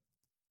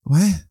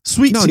 what?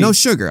 Sweet tea. No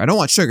sugar. I don't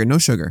want sugar. No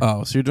sugar.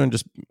 Oh, so you're doing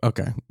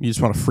okay. You just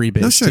want a free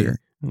base. No sugar.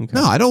 Tea. Okay.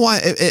 No, I don't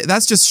want it.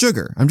 That's just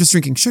sugar. I'm just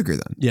drinking sugar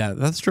then. Yeah,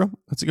 that's true.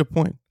 That's a good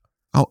point.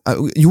 Oh,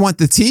 you want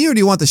the tea or do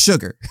you want the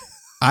sugar?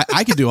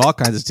 I could do all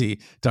kinds of tea.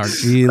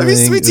 Darjeeling. I mean,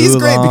 sweet tea is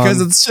great because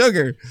it's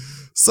sugar.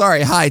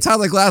 Sorry. Hi,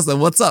 Tyler Glasnow.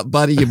 What's up,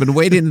 buddy? You've been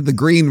waiting in the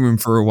green room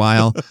for a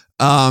while.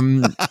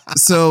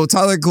 So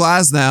Tyler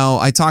Glasnow,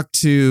 I talked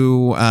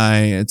to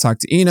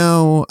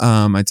Eno.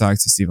 I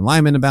talked to Stephen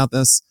Lyman about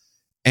this.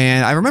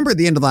 And I remember at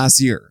the end of last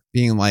year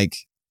being like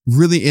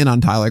really in on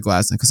Tyler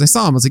Glasnow because I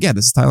saw him. I was like, yeah,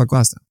 this is Tyler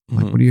Glasnow. I'm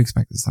like, what do you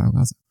expect? This is Tyler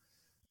Glasnow.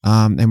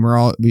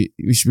 And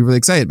we should be really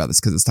excited about this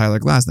because it's Tyler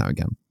Glasnow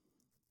again.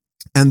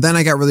 And then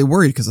I got really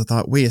worried because I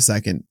thought, wait a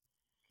second,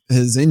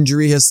 his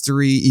injury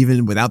history,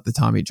 even without the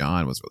Tommy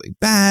John, was really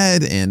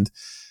bad. And,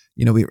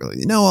 we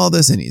really know all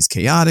this. And he's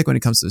chaotic when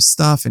it comes to his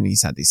stuff. And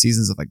he's had these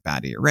seasons of like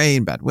bad ERA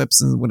and bad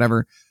whips and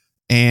whatever.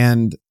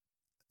 And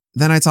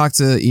then I talked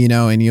to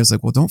Eno and he was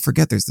like, well, don't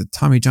forget there's the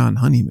Tommy John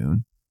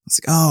honeymoon. I was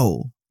like,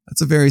 oh,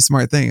 that's a very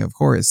smart thing. Of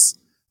course.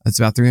 That's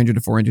about 300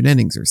 to 400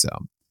 innings or so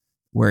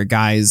where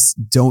guys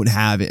don't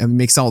have it. I mean, it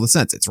makes all the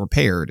sense. It's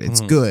repaired.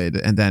 It's good.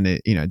 And then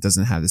it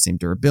doesn't have the same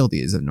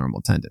durability as a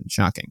normal tendon.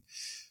 Shocking.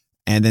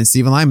 And then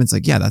Stephen Lyman's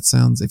like, yeah, that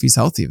sounds, if he's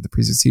healthy, if the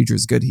procedure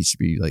is good, he should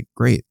be like,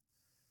 great.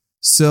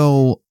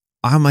 So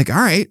I'm like,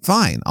 all right,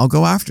 fine. I'll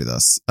go after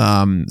this.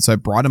 So I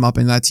brought him up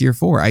in that tier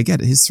 4. I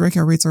get it. His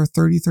strikeout rates are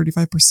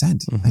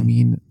 30-35%. I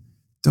mean,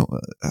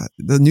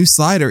 the new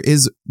slider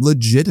is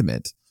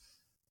legitimate.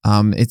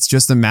 It's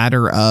just a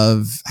matter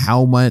of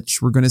how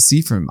much we're going to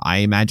see from him. I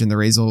imagine the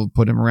Rays will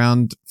put him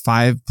around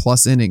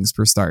 5+ innings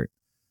per start.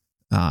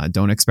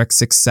 Don't expect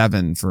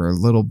 6-7 for a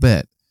little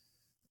bit.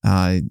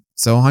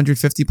 So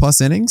 150 plus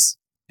innings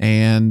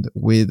and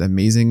with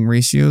amazing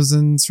ratios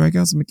and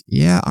strikeouts. I'm like,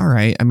 yeah, all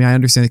right. I mean, I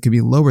understand it could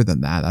be lower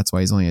than that. That's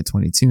why he's only at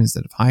 22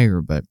 instead of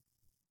higher. But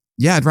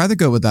yeah, I'd rather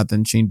go with that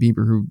than Shane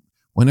Bieber, who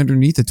went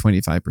underneath the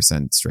 25%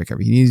 strikeout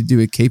rate. He needed to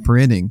do a K per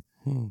inning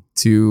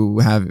to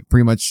have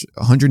pretty much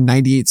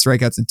 198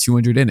 strikeouts in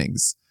 200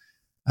 innings.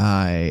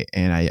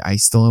 And I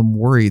still am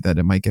worried that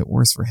it might get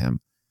worse for him.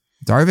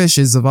 Darvish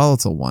is a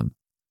volatile one.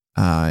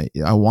 I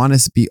want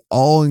us to be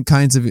all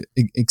kinds of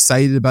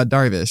excited about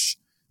Darvish,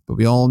 but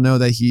we all know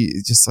that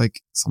he just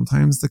like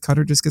sometimes the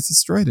cutter just gets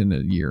destroyed in a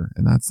year,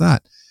 and that's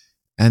that.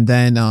 And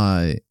then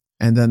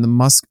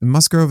the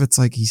Musgrove, it's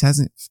like he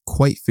hasn't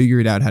quite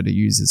figured out how to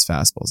use his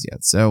fastballs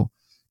yet. So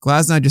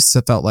Glasnow just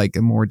felt like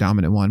a more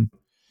dominant one.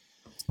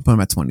 I'll put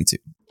him at 22.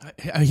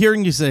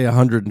 Hearing you say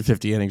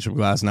 150 innings from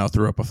Glasnow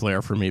threw up a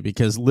flare for me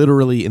because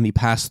literally in the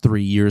past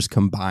 3 years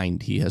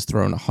combined, he has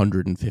thrown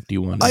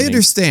 151 innings. I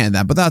understand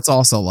that, but that's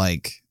also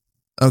like,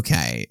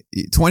 okay,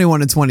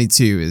 21 and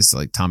 22 is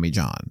like Tommy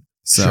John.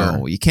 So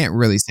sure. You can't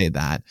really say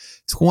that.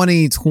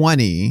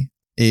 2020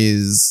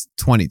 is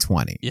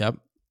 2020. Yep.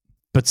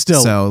 But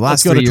still, so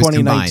let's go to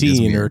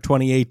 2019 or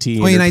 2018.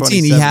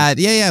 2019, he had,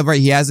 right.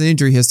 He has an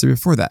injury history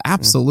before that.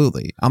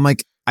 Absolutely. I'm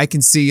like, I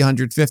can see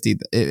 150.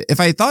 If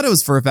I thought it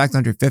was for a fact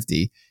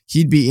 150,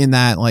 he'd be in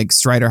that like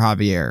Strider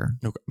Javier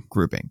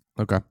grouping.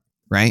 Okay.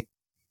 Right.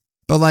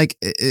 But like,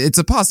 it's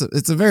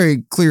a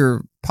very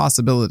clear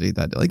possibility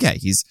that like, yeah,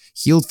 he's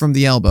healed from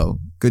the elbow.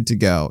 Good to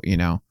go,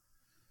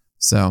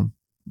 So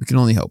we can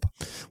only hope.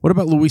 What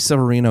about Luis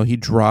Severino? He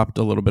dropped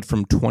a little bit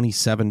from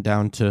 27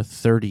 down to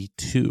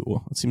 32.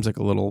 It seems like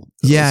a little.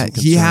 Yeah,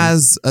 he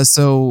has.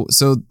 So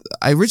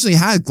I originally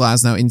had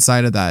Glasnow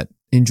inside of that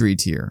injury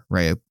tier,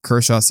 right?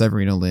 Kershaw,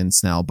 Severino, Lynn,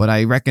 Snell. But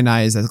I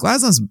recognize that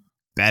Glasnow's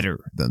better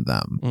than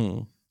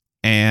them.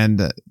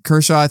 And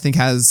Kershaw, I think,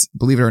 has,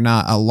 believe it or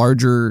not, a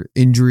larger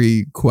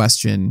injury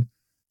question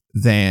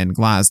than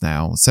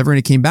Glasnow.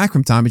 Severino came back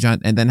from Tommy John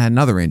and then had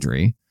another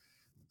injury.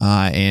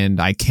 And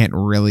I can't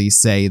really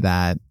say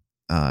that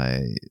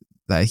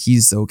that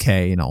he's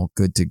okay and all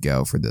good to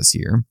go for this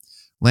year.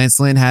 Lance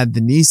Lynn had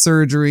the knee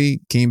surgery,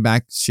 came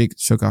back,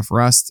 shook off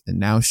rust, and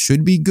now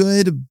should be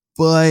good,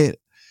 but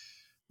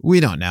we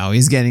don't know.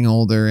 He's getting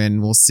older,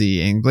 and we'll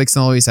see. And Blake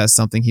Snell always has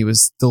something. He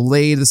was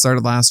delayed at the start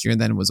of last year,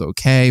 and then was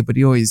okay, but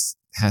he always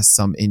has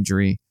some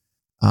injury.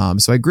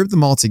 So I grouped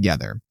them all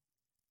together,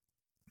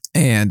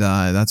 and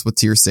that's what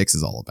Tier 6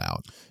 is all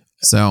about.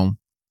 So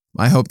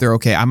I hope they're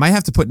okay. I might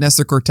have to put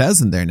Nestor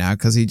Cortez in there now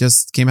because he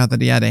just came out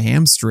that he had a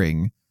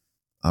hamstring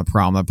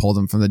problem that pulled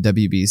him from the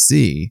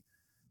WBC.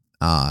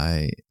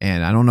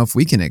 And I don't know if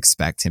we can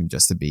expect him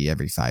just to be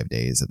every 5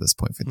 days at this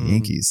point for the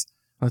Yankees.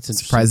 That's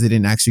interesting. Surprised they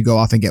didn't actually go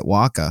off and get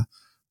Waka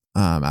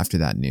after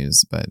that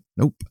news, but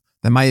nope.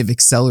 That might have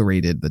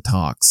accelerated the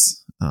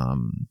talks.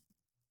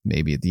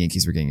 Maybe the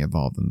Yankees were getting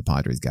involved and the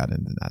Padres got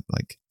into that,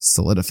 like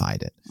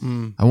solidified it.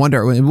 I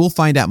wonder, and we'll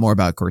find out more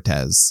about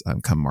Cortez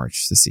come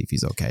March to see if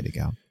he's okay to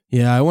go.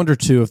 Yeah, I wonder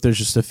too if there's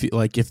just a few,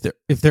 like if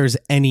there's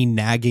any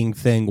nagging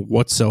thing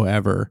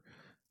whatsoever,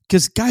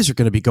 because guys are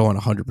going to be going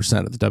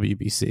 100% of the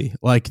WBC.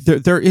 Like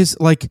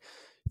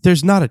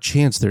there's not a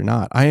chance they're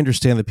not. I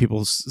understand that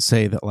people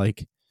say that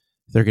like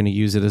they're going to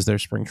use it as their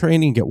spring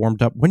training, get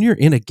warmed up. When you're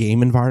in a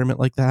game environment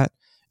like that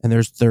and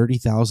there's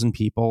 30,000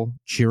 people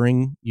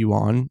cheering you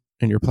on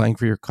and you're playing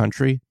for your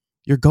country,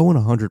 you're going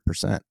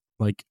 100%.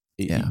 Like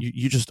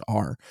you just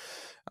are.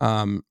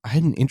 I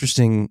had an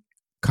interesting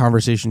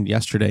conversation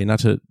yesterday, not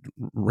to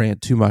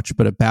rant too much,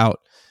 but about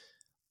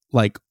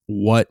like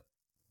what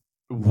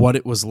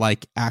it was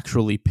like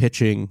actually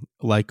pitching.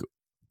 Like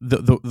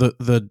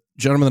the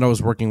gentleman that I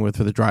was working with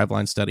for the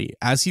Driveline study,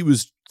 as he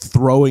was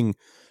throwing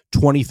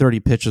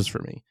 20-30 pitches for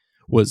me,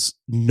 was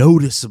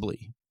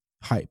noticeably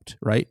hyped,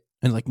 right?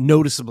 And like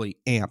noticeably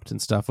amped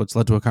and stuff, which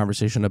led to a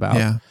conversation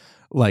about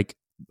like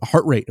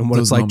heart rate and what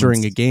Those it's like moments.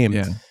 during a game.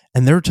 Yeah.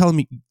 And they were telling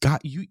me,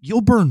 God,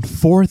 you'll burn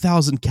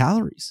 4,000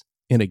 calories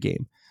in a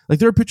game. Like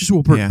there are pitchers who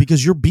will burn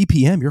because your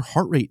BPM, your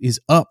heart rate is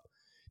up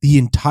the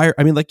entire.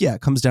 I mean, like, yeah,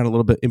 it comes down a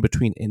little bit in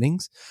between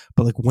innings,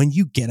 but like when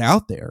you get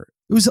out there,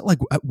 it was at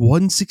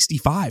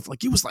 165.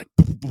 Like it was like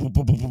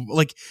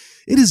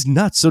it is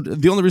nuts. So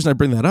the only reason I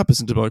bring that up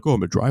isn't to be like, oh,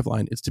 I'm a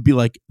Driveline. It's to be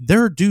like,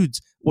 there are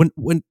dudes when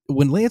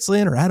Lance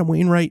Lynn or Adam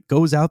Wainwright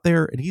goes out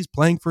there and he's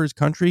playing for his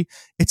country,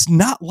 it's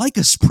not like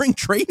a spring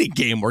training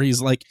game where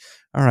he's like,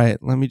 all right,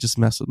 let me just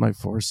mess with my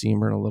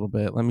four-seamer a little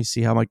bit. Let me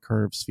see how my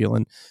curve's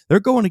feeling. They're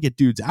going to get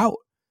dudes out.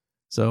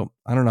 So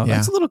I don't know. Yeah.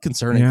 That's a little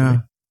concerning for me.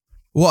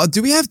 Well,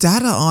 do we have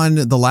data on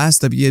the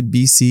last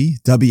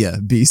WBC?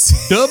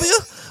 WBC. W?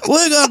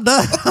 We got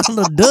that on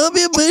the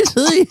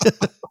WBC.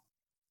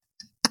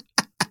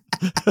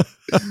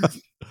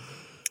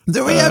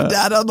 Do we have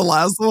data on the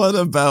last one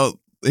about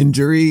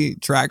injury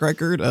track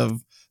record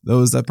of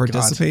those that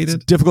participated.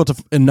 It's difficult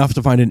enough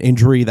to find an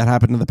injury that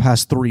happened in the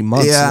past 3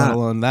 months, let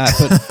alone that.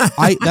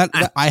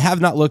 But I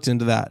have not looked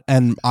into that.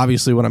 And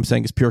obviously what I'm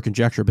saying is pure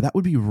conjecture, but that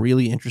would be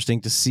really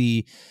interesting to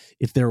see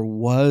if there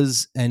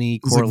was any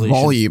correlation.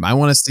 Like volume. I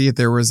want to see if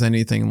there was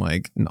anything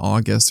like in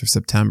August or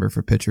September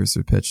for pitchers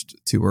who pitched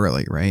too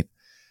early, right?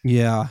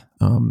 Yeah.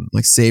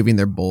 Like saving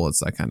their bullets,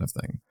 that kind of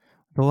thing.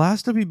 The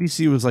last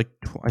WBC was like,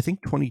 I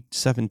think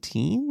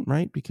 2017,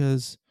 right?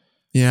 Because...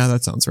 Yeah,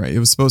 that sounds right. It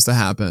was supposed to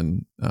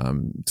happen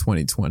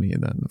 2020,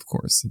 and then, of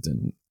course, it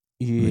didn't.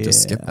 Yeah. We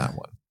just skipped that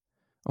one.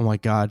 Oh, my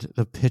God.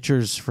 The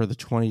pitchers for the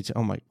 20...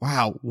 Oh, my...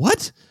 Wow.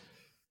 What?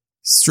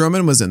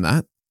 Stroman was in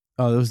that.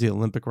 Oh, that was the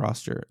Olympic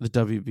roster, the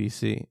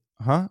WBC.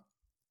 Huh?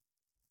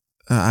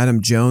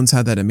 Adam Jones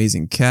had that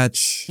amazing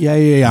catch.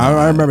 Yeah.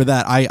 I remember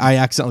that. I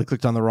accidentally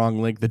clicked on the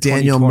wrong link. The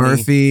Daniel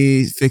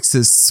Murphy fixed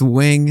his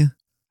swing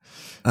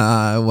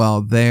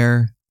while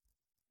there.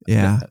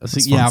 Yeah.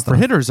 For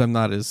hitters, I'm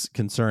not as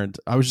concerned.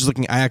 I was just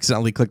looking. I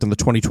accidentally clicked on the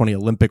 2020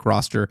 Olympic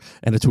roster,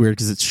 and it's weird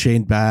because it's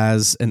Shane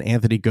Baz and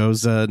Anthony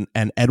Goza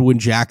and Edwin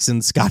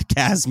Jackson, Scott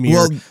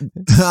Kazmir.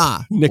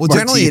 Well,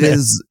 generally it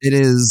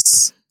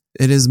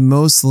is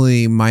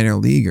mostly minor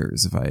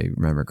leaguers, if I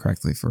remember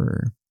correctly,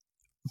 for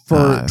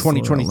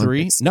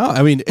 2023. No,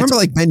 I mean, remember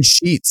like Ben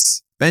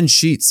Sheets. Ben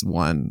Sheets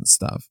won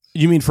stuff.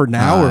 You mean for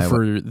now or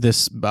for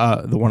this?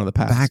 The one of the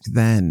past. Back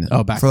then.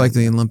 Oh, back for like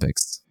the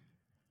Olympics.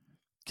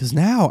 Because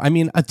now, I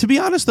mean, to be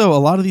honest, though, a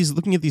lot of these,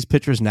 looking at these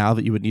pitchers now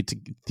that you would need to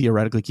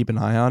theoretically keep an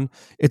eye on,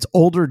 it's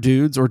older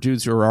dudes or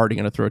dudes who are already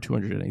going to throw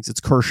 200 innings.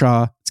 It's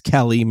Kershaw, it's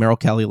Kelly, Merrill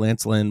Kelly,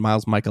 Lance Lynn,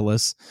 Miles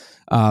Michaelis.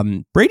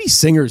 Brady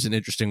Singer's an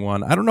interesting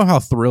one. I don't know how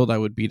thrilled I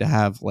would be to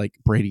have like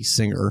Brady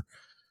Singer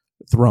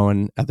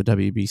throwing at the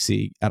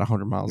WBC at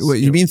 100 miles.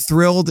 Wait, you mean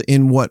thrilled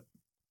in what?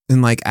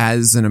 In like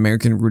as an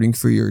American rooting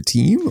for your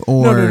team,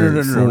 or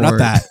no, not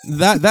that.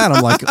 That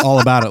I'm like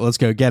all about it. Let's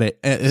go get it.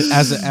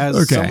 As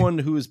okay. Someone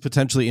who is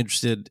potentially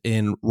interested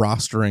in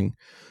rostering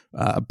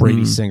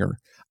Brady Singer.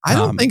 I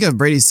don't think of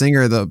Brady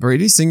Singer though.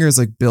 Brady Singer is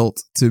like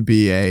built to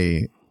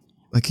be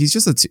he's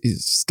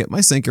just get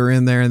my sinker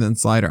in there and then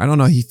slider. I don't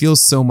know. He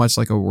feels so much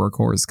like a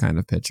workhorse kind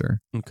of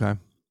pitcher. Okay,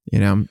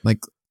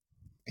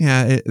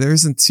 there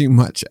isn't too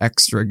much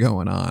extra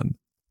going on.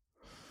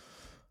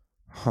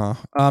 Huh.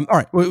 All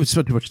right. We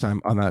spent too much time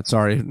on that.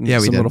 Sorry. Yeah,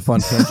 we did. Little fun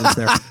tangents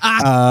there.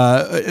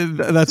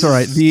 That's all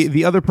right.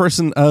 The other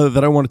person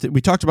that I wanted to,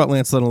 we talked about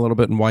Lance Lynn a little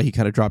bit and why he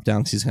kind of dropped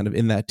down because he's kind of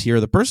in that tier.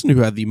 The person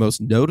who had the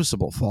most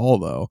noticeable fall,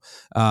 though,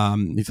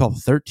 he fell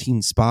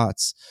 13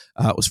 spots,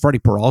 was Freddie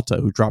Peralta,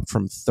 who dropped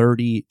from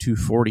 30 to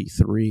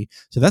 43.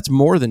 So that's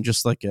more than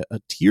just like a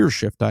tier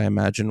shift, I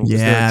imagine.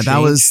 That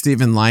was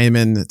Stephen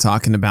Lyman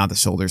talking about the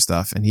shoulder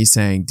stuff. And he's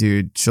saying,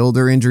 dude,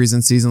 shoulder injuries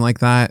in season like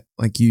that,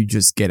 like you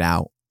just get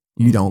out.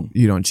 You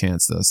don't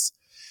chance this.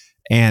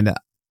 And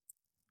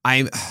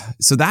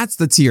so that's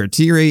the tier.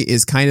 Tier 8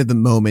 is kind of the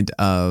moment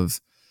of,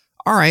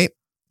 all right,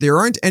 there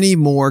aren't any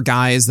more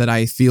guys that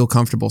I feel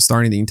comfortable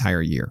starting the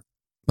entire year.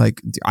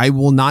 Like I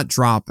will not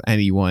drop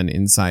anyone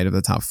inside of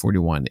the top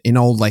 41 in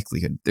all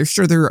likelihood.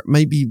 There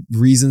might be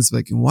reasons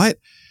like what?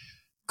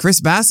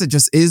 Chris Bassett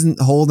just isn't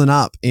holding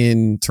up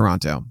in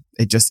Toronto.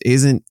 It just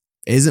isn't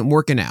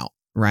working out.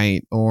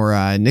 Right. Or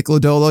Nick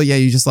Lodolo. Yeah,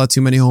 you just let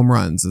too many home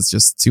runs. It's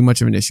just too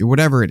much of an issue.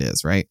 Whatever it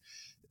is, right?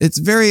 It's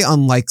very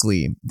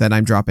unlikely that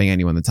I'm dropping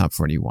anyone in the top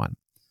 41.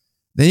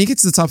 Then he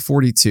gets to the top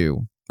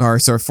 42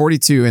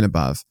 and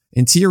above.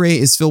 And tier 8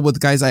 is filled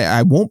with guys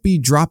I won't be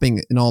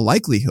dropping in all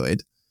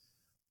likelihood,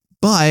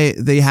 but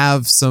they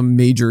have some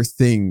major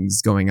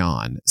things going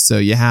on. So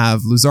you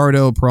have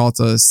Luzardo,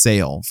 Peralta,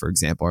 Sale, for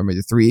example, or maybe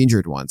the 3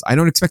 injured ones. I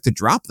don't expect to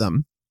drop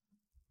them,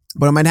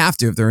 but I might have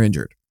to if they're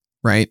injured,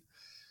 right?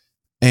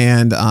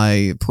 And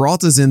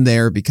Peralta's in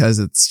there because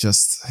it's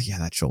just,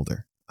 that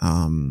shoulder.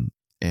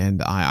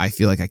 And I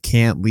feel like I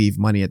can't leave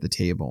money at the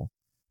table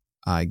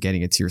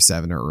getting a tier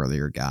 7 or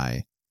earlier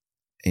guy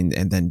and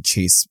then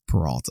chase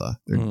Peralta.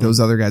 Those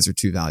other guys are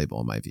too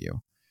valuable in my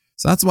view.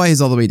 So that's why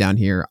he's all the way down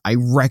here. I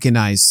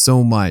recognize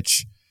so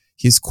much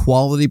his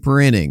quality per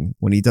inning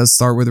when he does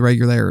start with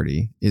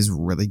regularity is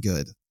really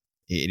good.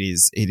 It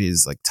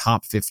is like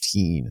top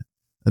 15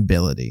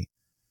 ability.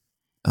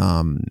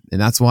 And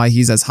that's why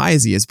he's as high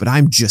as he is, but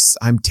I'm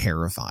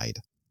terrified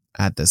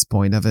at this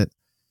point of it.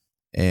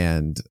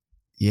 And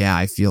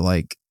I feel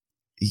like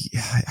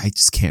I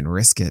just can't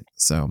risk it.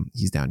 So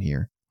he's down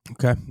here.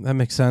 Okay, that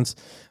makes sense.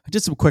 I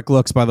did some quick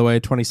looks, by the way.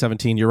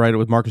 2017, you're right. It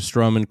was Marcus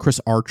Stroman,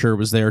 Chris Archer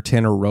was there,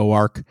 Tanner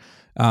Roark.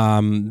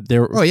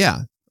 Oh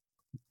yeah,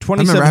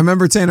 I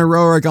remember Tanner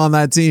Roark on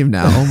that team.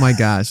 Now, oh my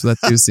gosh, that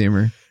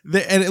two-seamer.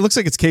 And it looks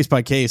like it's case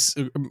by case.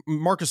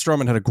 Marcus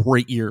Stroman had a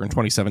great year in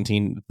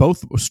 2017.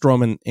 Both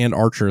Stroman and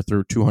Archer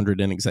threw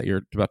 200 innings that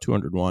year, about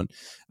 201.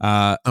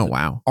 Oh,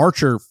 wow.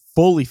 Archer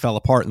fully fell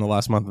apart in the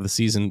last month of the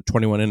season.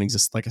 21 innings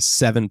is like a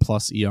 7+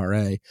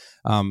 ERA.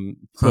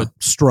 But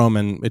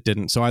Stroman, it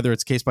didn't. So either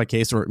it's case by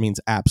case or it means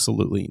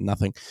absolutely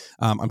nothing.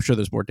 I'm sure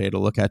there's more data to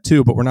look at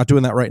too, but we're not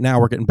doing that right now.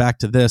 We're getting back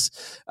to this.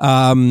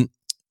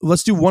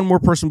 let's do one more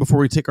person before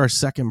we take our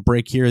second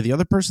break here. The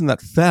other person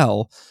that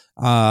fell,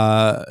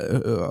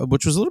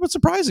 which was a little bit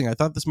surprising. I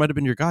thought this might have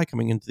been your guy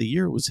coming into the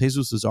year. It was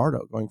Jesus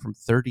Luzardo going from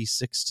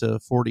 36 to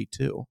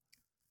 42.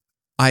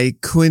 I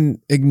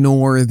couldn't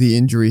ignore the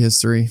injury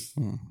history.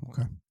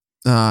 Okay.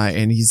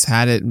 And he's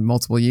had it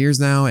multiple years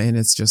now. And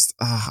it's just,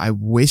 I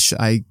wish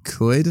I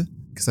could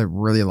because I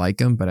really like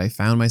him. But I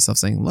found myself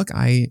saying, look,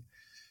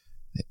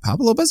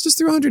 Pablo Lopez just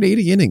threw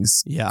 180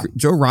 innings. Yeah.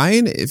 Joe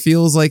Ryan, it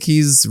feels like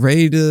he's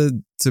ready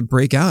to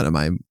break out in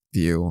my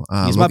view.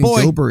 He's Logan my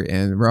boy. Gilbert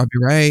and Robbie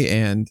Ray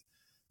and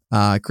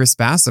Chris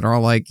Bassett are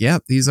all like,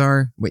 yep, these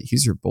are. Wait,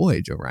 who's your boy,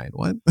 Joe Ryan?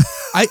 What?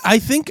 I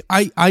think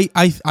I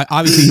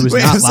obviously he was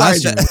not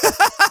last year.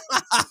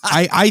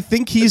 I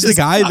think he's the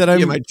guy that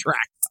I'm.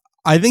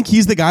 I think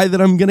he's the guy that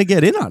I'm going to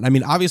get in on. I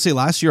mean, obviously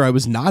last year I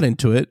was not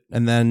into it,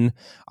 and then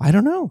I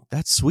don't know,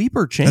 that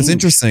sweeper changed. That's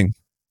interesting.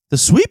 The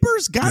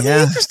sweepers got me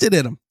interested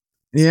in him.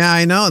 Yeah,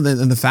 I know. And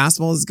the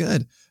fastball is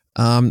good.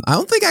 I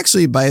don't think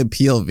actually by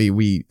PLV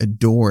we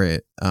adore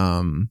it.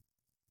 I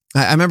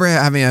remember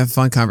having a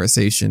fun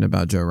conversation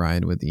about Joe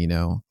Ryan with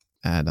Eno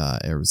at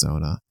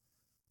Arizona.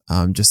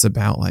 Just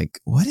about like,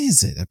 what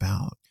is it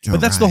about Joe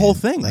But that's Ryan? the whole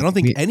thing. Like, I don't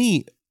think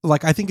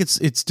I think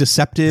it's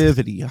deceptive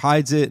and he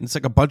hides it. And it's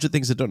like a bunch of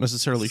things that don't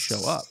necessarily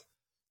show up.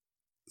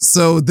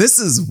 So this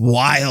is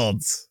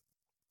wild.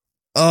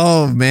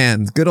 Oh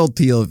man, good old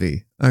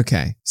PLV.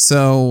 Okay,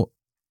 so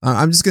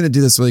I'm just going to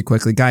do this really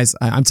quickly. Guys,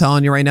 I'm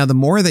telling you right now, the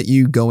more that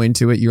you go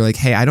into it, you're like,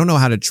 hey, I don't know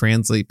how to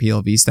translate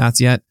PLV stats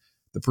yet.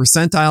 The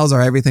percentiles are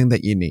everything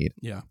that you need.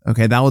 Yeah.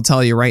 Okay, that will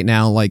tell you right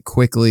now, like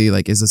quickly,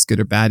 like, is this good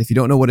or bad? If you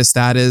don't know what a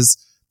stat is,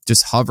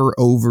 just hover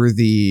over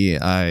the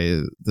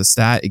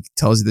stat. It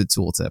tells you the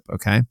tooltip,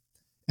 okay?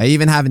 I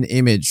even have an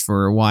image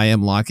for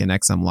YM lock and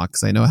XM lock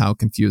because I know how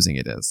confusing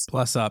it is.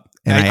 Plus up.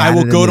 And I will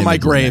added go an to my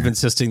image in grave there.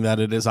 insisting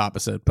that it is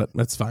opposite, but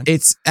that's fine.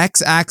 It's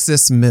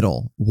x-axis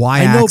middle, I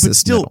y-axis know, but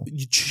still, middle.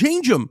 you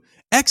change them.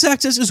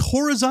 X-axis is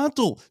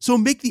horizontal, so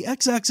make the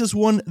x-axis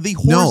one the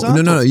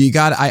horizontal. No. You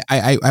got.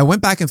 I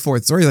went back and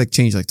forth. It's already like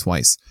changed like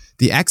twice.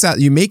 The x.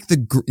 You make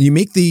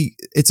the.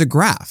 It's a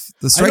graph.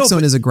 The strike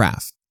zone is a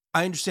graph.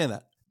 I understand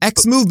that.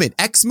 X movement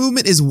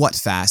is what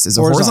fast? Is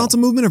it horizontal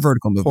movement or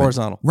vertical movement?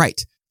 Horizontal.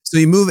 Right. So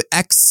you move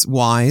X,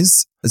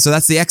 Y's. So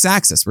that's the X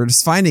axis. We're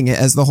just finding it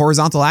as the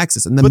horizontal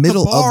axis in the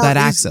middle of that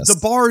axis. The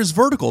bar is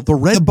vertical. The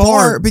red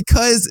bar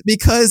because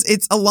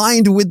it's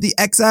aligned with the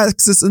X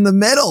axis in the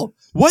middle.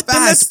 What?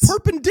 Then that's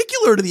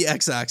perpendicular to the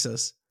X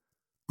axis.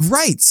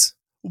 Right.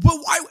 But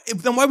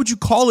why would you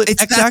call it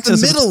X axis?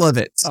 That's the middle of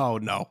it. Oh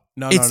no.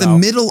 It's the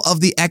middle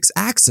of the X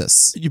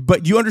axis.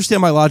 But you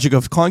understand my logic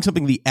of calling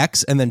something the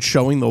X and then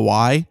showing the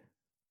Y?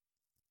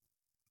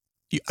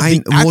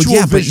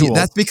 Visual.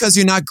 That's because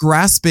you're not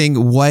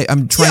grasping what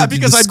I'm trying to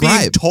describe. I'm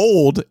being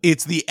told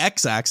it's the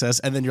X-axis,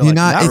 and then you're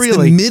not it's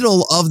really. The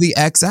middle of the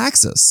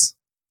X-axis.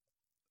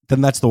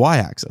 Then that's the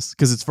Y-axis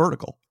because it's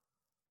vertical.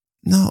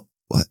 No,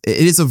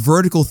 it is a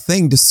vertical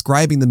thing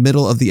describing the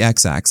middle of the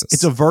X-axis.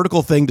 It's a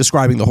vertical thing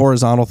describing the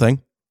horizontal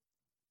thing.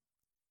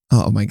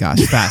 Oh my gosh,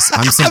 fast!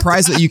 I'm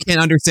surprised that you can't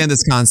understand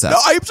this concept. No,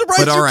 I'm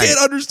surprised you can't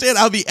understand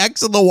how the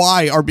X and the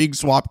Y are being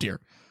swapped here.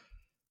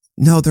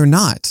 No, they're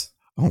not.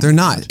 They're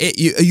not.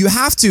 You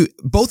have to.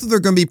 Both of them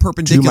are going to be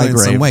perpendicular in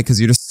some way because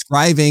you're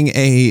describing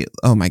a.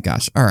 Oh my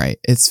gosh! All right,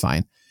 it's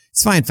fine.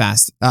 It's fine.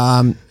 Fast.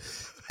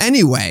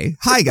 Anyway,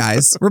 hi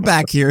guys, we're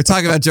back here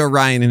talking about Joe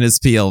Ryan and his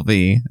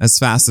PLV. As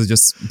Fast is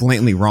just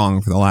blatantly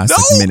wrong for the last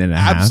minute and a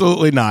half.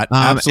 Absolutely not.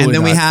 And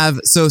then we have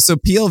so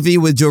PLV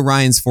with Joe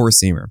Ryan's four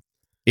seamer.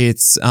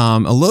 It's a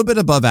little bit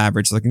above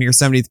average, like near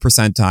 70th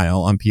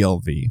percentile on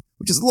PLV,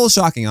 which is a little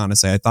shocking,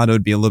 honestly. I thought it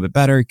would be a little bit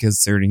better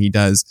considering he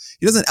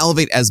doesn't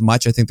elevate as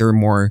much. I think there are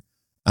more,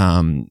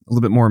 a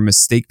little bit more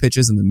mistake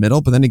pitches in the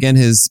middle, but then again,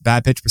 his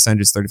bad pitch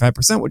percentage is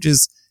 35%, which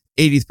is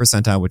 80th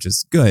percentile, which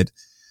is good.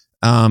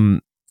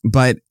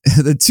 But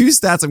the two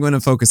stats I'm going to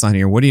focus on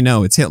here, what do you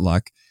know? It's hit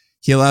luck.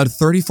 He allowed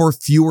 34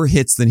 fewer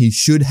hits than he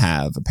should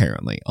have,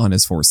 apparently, on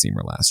his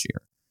four-seamer last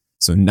year.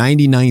 So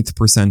 99th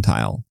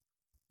percentile.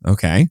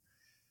 Okay.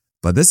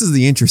 But this is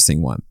the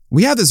interesting one.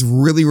 We have this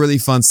really, really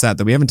fun stat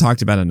that we haven't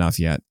talked about enough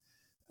yet.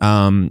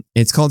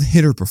 It's called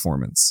hitter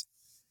performance.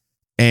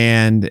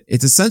 And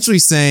it's essentially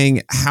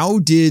saying, how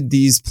did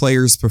these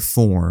players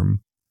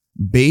perform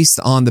based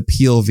on the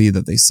PLV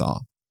that they saw?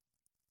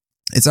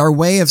 It's our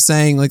way of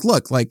saying, like,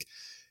 look, like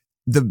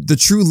the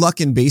true luck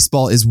in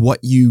baseball is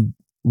what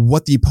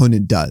the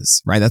opponent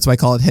does, right? That's why I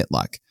call it hit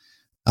luck.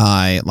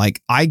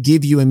 Like I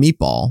give you a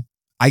meatball,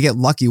 I get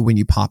lucky when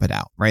you pop it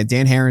out, right?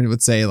 Dan Heron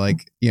would say,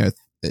 like, you know,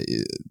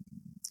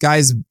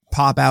 guys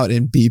pop out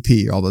in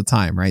BP all the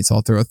time, right? So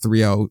I'll throw a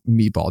 3-0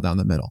 meatball down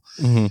the middle.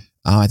 Mm-hmm.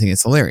 I think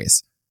it's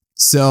hilarious.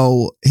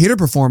 So hitter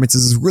performance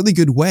is a really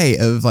good way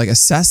of like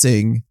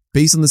assessing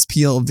based on this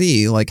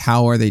PLV, like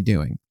how are they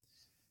doing?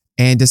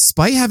 And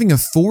despite having a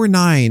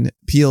 4.9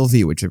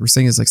 PLV, which we're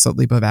saying is like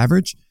slightly above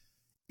average,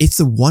 it's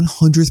the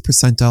 100th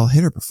percentile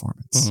hitter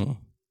performance. Mm-hmm.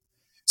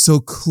 So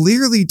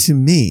clearly to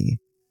me,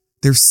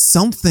 there's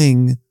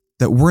something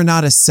that we're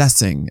not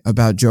assessing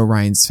about Joe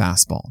Ryan's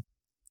fastball.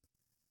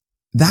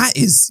 that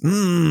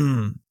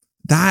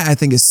I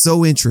think is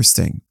so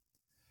interesting.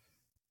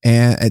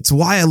 And it's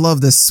why I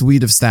love this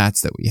suite of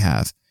stats that we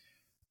have.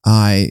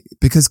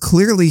 Because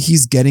clearly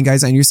he's getting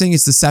guys, and you're saying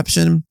it's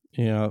deception.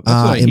 Yeah, that's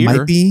what I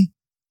hear.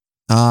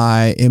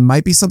 It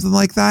might be something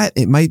like that.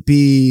 It might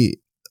be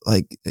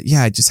like,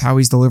 just how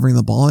he's delivering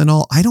the ball and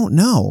all. I don't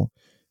know,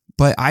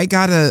 but I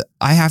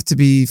have to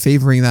be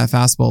favoring that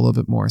fastball a little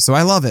bit more. So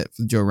I love it,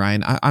 Joe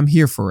Ryan. I'm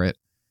here for it.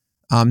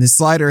 His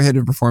slider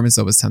hit performance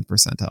though was 10th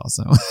percentile.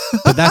 So,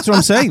 but that's what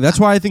I'm saying. That's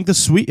why I think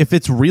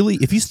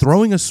if he's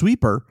throwing a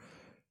sweeper.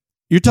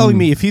 You're telling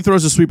me if he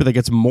throws a sweeper that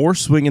gets more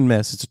swing and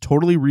miss, it's a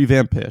totally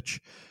revamped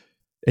pitch,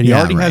 and he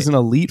already has an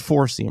elite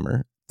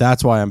four-seamer.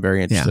 That's why I'm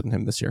very interested in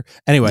him this year.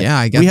 Anyway,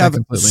 we have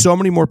so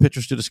many more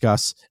pitchers to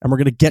discuss, and we're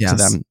going to get to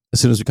them as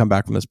soon as we come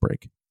back from this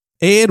break.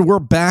 And we're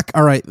back.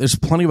 All right, there's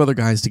plenty of other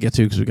guys to get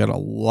to because we've got a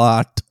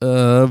lot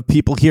of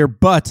people here,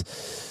 but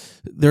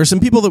there are some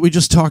people that we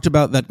just talked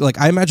about that, like,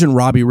 I imagine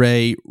Robbie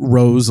Ray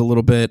rose a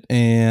little bit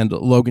and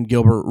Logan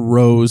Gilbert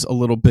rose a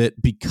little bit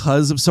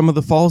because of some of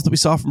the falls that we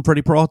saw from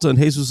Freddie Peralta and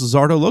Jesus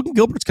Luzardo. Logan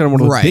Gilbert's kind of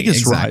one of the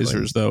biggest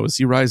risers, though, as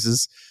he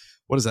rises.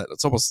 What is that?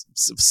 It's almost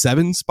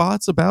 7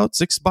 spots about,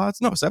 6 spots?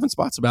 No, 7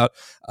 spots about.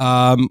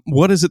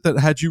 What is it that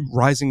had you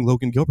rising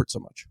Logan Gilbert so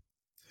much?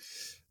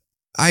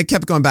 I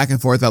kept going back and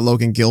forth about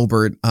Logan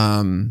Gilbert.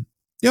 A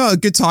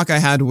good talk I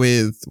had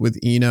with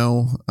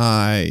Eno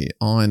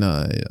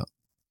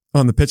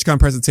on the PitchCon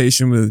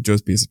presentation with Joe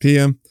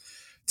Pisapia,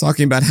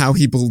 talking about how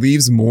he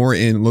believes more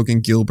in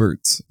Logan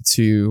Gilbert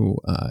to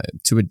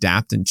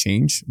adapt and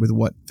change with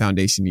what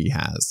foundation he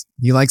has.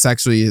 He likes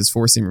actually his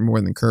four-seamer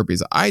more than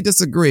Kirby's. I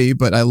disagree,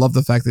 but I love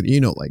the fact that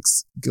Eno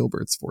likes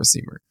Gilbert's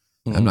four-seamer.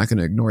 I'm not going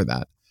to ignore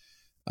that.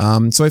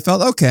 So I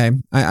felt, okay,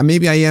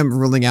 maybe I am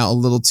ruling out a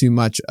little too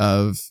much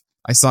of,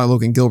 I saw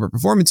Logan Gilbert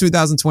perform in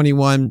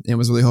 2021 and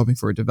was really hoping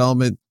for a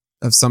development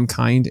of some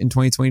kind in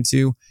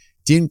 2022.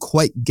 Didn't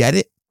quite get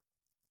it.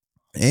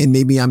 And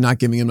maybe I'm not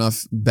giving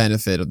enough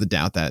benefit of the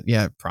doubt that,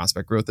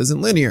 prospect growth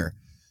isn't linear.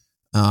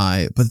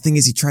 But the thing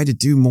is, he tried to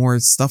do more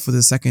stuff with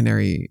his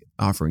secondary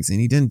offerings and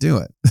he didn't do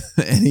it.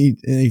 and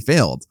he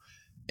failed.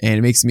 And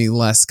it makes me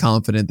less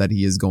confident that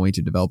he is going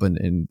to develop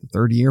in the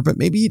third year, but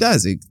maybe he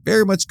does. He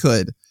very much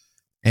could.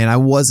 And I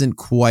wasn't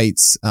quite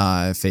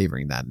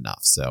favoring that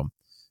enough. So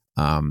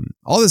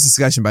all this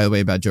discussion, by the way,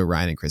 about Joe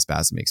Ryan and Chris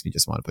Bassett makes me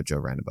just want to put Joe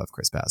Ryan above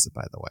Chris Bassett,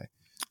 by the way.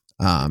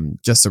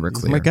 Just so we're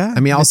clear.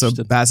 I mean, also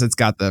Bassett's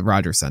got the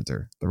Rogers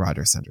Center. The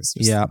Rogers Center's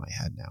just in my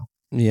head now.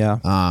 Yeah.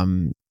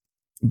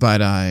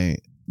 But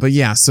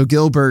yeah, so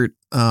Gilbert,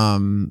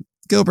 good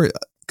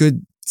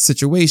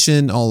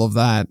situation, all of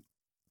that.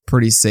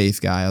 Pretty safe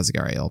guy. I was like,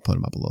 all right, I'll put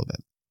him up a little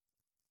bit.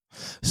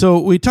 So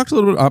we talked a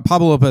little bit.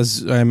 Pablo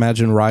Lopez, I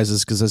imagine,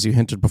 rises because, as you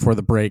hinted before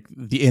the break,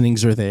 the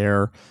innings are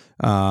there.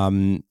 I'll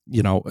be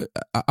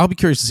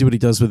curious to see what he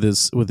does with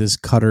his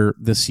cutter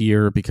this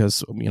year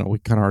because we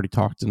kind of already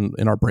talked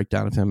in our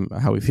breakdown of him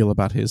how we feel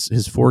about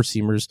his four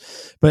seamers,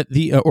 but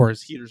or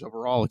his heaters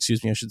overall.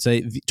 Excuse me, I should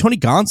say. Tony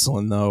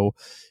Gonsolin, though,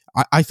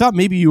 I thought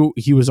maybe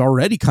he was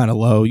already kind of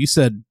low. You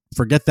said,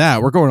 forget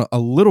that. We're going a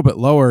little bit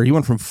lower. He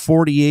went from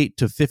 48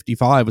 to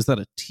 55. Was that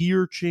a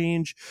tier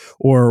change,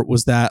 or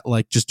was that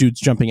like just dudes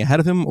jumping ahead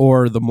of him?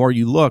 Or the more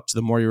you looked,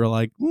 the more you were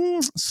like,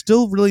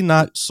 still really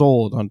not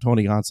sold on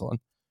Tony Gonsolin.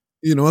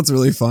 You know what's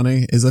really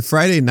funny is a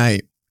Friday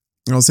night,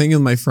 I was hanging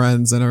with my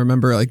friends, and I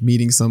remember like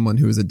meeting someone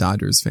who was a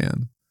Dodgers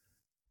fan,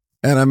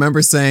 and I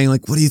remember saying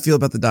like, "What do you feel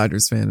about the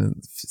Dodgers fan?"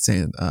 And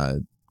saying,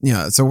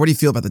 so what do you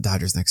feel about the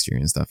Dodgers next year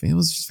and stuff? And it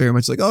was just very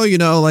much like, I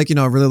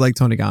really like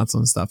Tony Gonsolin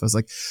and stuff. I was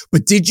like,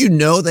 but did you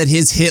know that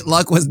his hit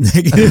luck was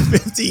negative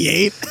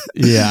 58?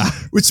 Yeah.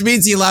 Which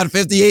means he allowed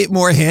 58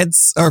 more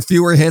hits or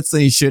fewer hits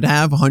than he should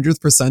have, 100th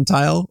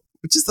percentile,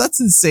 that's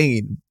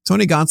insane.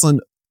 Tony Gonsolin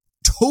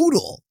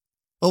total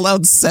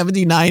allowed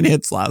 79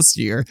 hits last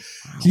year.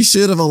 Wow. He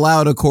should have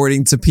allowed,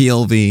 according to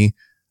PLV,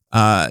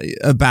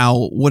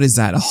 about,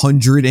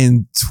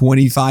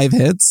 125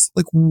 hits?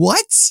 Like,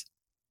 what?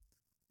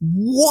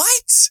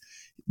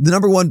 The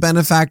number one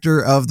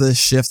benefactor of the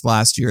shift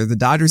last year. The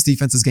Dodgers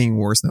defense is getting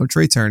worse. No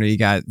Trey Turner. You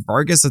got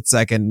Vargas at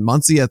second,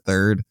 Muncy at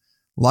third,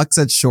 Lux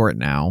at short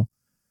now.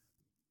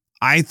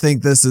 I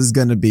think this is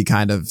going to be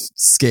kind of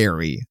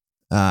scary.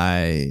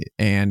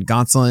 And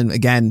Gonsolin,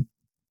 again,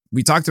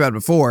 we talked about it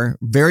before,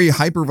 very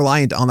hyper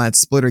reliant on that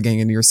splitter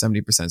getting a near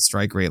 70%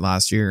 strike rate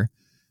last year.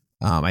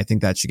 I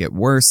think that should get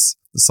worse.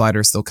 The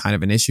slider is still kind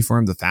of an issue for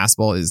him. The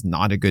fastball is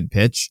not a good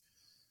pitch.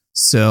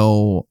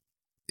 So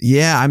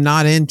yeah, I'm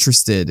not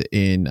interested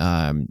in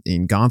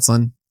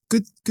Gonsolin.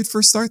 Good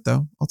first start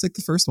though. I'll take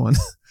the first one.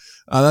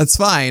 That's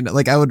fine.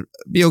 Like, I would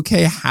be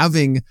okay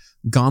having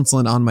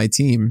Gonsolin on my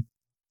team,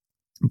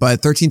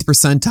 but 13th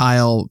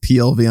percentile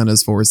PLV on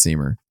his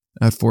four-seamer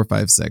at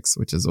 4.56,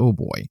 which is, oh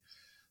boy,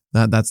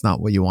 that's not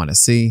what you want to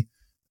see.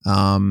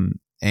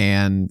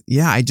 And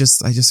yeah, I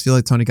just feel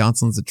like Tony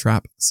Gonsolin's a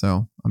trap,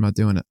 so I'm not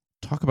doing it.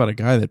 Talk about a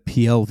guy that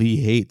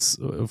PLV hates.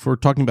 If we're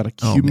talking about a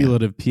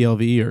cumulative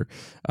PLV, or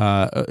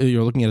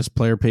you're looking at his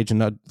player page and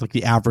not like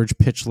the average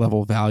pitch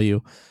level value,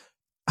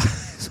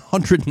 it's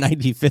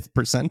 195th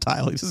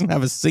percentile. He doesn't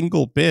have a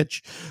single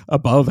pitch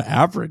above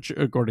average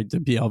according to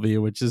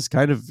PLV, which is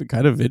kind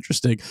of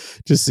interesting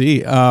to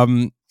see.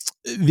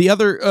 The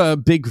other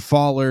big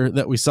faller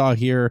that we saw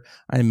here,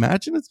 I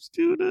imagine it's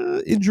due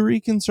to injury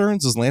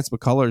concerns, is Lance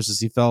McCullers, as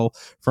he fell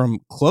from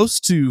close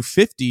to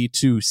 50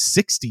 to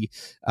 60.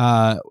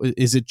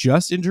 Is it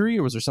just injury,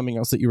 or was there something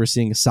else that you were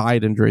seeing, a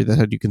side injury, that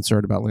had you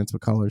concerned about Lance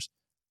McCullers?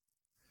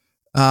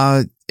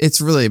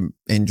 It's really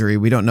injury.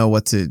 We don't know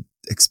what to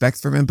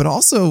expect from him, but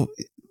also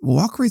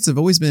walk rates have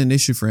always been an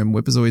issue for him.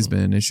 Whip has always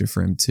been an issue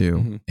for him too.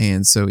 Mm-hmm.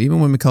 And so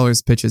even when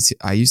McCullers pitches,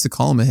 I used to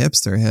call him a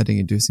hipster, heading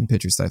inducing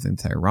pitchers to the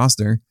entire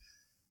roster.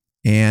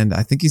 And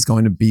I think he's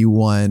going to be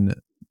one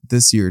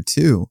this year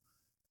too.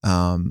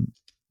 Now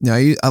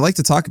I like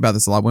to talk about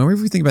this a lot.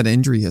 Whenever we think about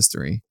injury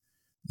history,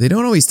 they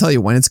don't always tell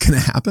you when it's going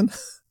to happen.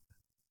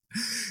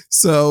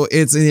 So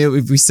it's,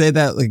 if we say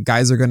that like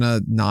guys are going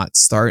to not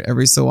start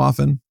every so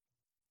often,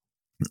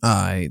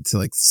 to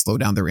like slow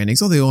down their innings.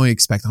 They only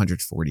expect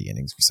 140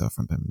 innings or so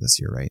from him this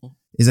year, right?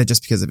 Is that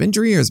just because of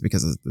injury, or is it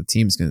because the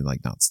team's going to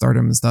like not start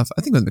him and stuff?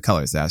 I think with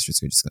McCullers, the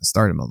Astros are just going to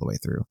start him all the way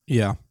through.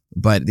 Yeah.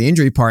 But the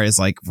injury part is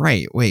like,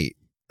 right, wait,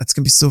 that's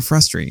going to be so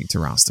frustrating to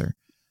roster.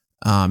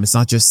 It's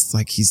not just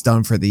like he's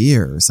done for the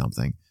year or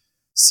something.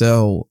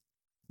 So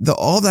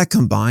all that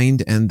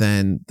combined, and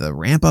then the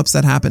ramp ups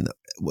that happen.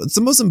 What's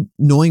the most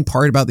annoying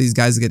part about these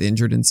guys that get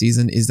injured in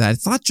season is that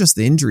it's not just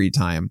the injury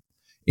time.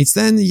 It's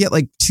then you get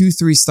like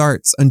 2-3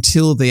 starts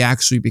until they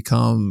actually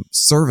become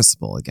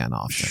serviceable again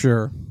often.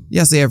 Sure.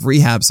 Yes, they have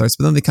rehab starts,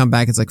 but then they come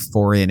back, it's like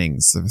 4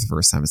 innings for the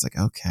first time. It's like,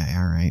 okay,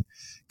 all right.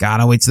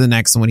 Gotta wait to the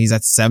next one. He's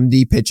at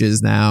 70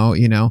 pitches now,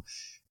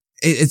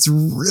 It's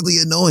really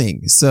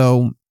annoying.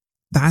 So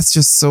that's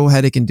just so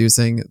headache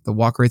inducing. The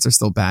walk rates are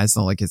still bad. It's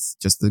not like it's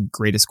just the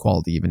greatest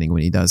quality evening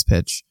when he does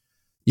pitch.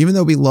 Even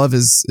though we love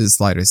his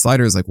slider. His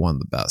slider is like one of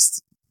the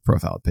best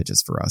profiled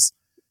pitches for us.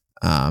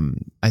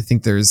 I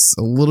think there's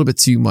a little bit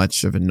too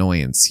much of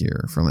annoyance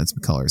here for Lance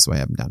McCullers, so I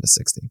have him down to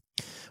 60.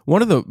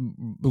 One of the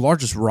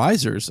largest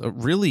risers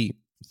really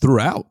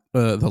throughout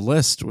the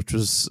list, which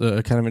was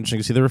kind of interesting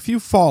to see. There were a few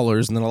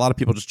fallers, and then a lot of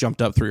people just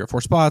jumped up 3 or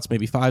 4 spots,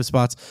 maybe 5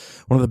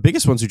 spots. One of the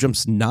biggest ones who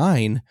jumps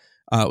 9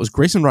 was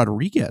Grayson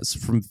Rodriguez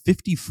from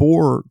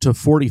 54 to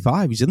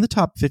 45. He's in the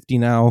top 50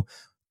 now,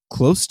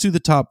 close to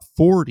the top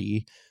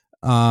 40.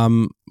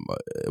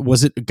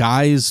 Was it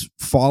guys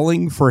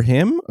falling for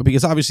him?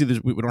 Because obviously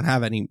we don't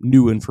have any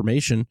new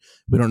information.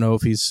 We don't know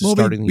if he's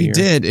starting the year.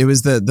 We did. It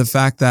was the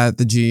fact that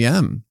the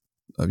GM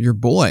of your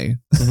boy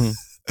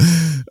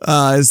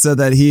said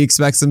that he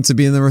expects him to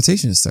be in the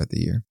rotation to start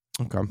the year.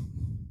 Okay.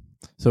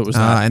 So it was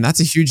that. And that's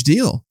a huge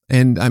deal.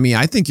 And I mean,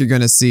 I think you're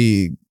going to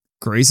see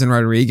Grayson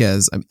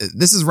Rodriguez.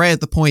 This is right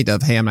at the point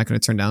of, hey, I'm not going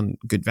to turn down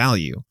good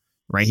value,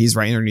 right? He's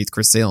right underneath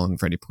Chris Sale and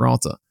Freddie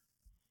Peralta.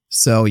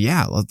 So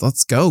yeah,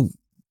 let's go.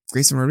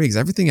 Grayson Rodriguez.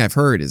 Everything I've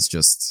heard is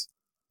just,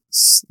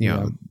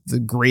 the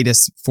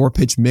greatest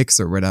 4-pitch mix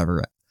or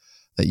whatever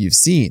that you've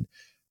seen.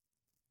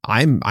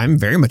 I'm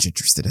very much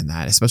interested in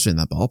that, especially in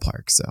that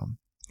ballpark. So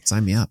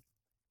sign me up.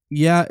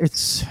 Yeah,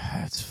 it's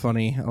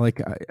funny.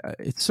 Like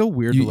it's so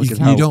weird to look at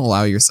how you don't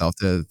allow yourself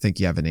to think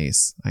you have an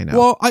ace. I know.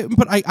 Well,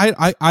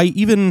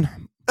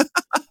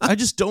 I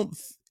just don't.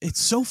 It's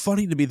so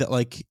funny to me that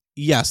like,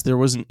 yes, there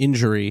was an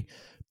injury,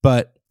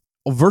 but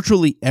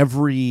virtually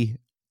every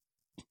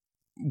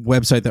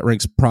website that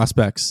ranks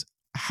prospects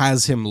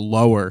has him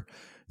lower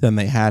than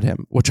they had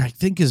him, which I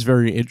think is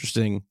very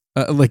interesting.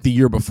 Like the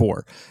year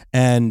before,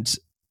 and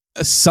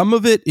some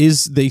of it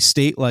is they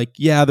state like,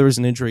 yeah, there was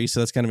an injury,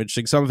 so that's kind of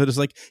interesting. Some of it is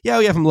like, yeah,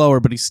 we have him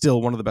lower, but he's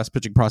still one of the best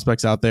pitching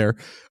prospects out there.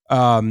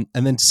 And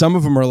then some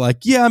of them are like,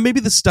 yeah, maybe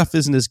the stuff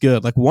isn't as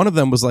good. Like one of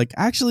them was like,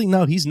 actually,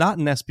 no, he's not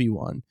an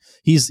SP1.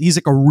 He's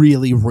like a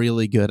really,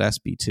 really good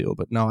SP2,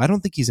 but no, I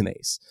don't think he's an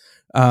ace.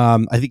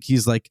 I think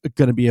he's like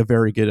going to be a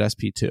very good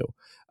SP2.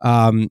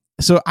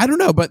 So I don't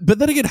know, but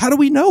then again, how do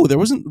we know?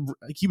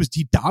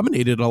 He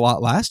dominated a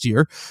lot last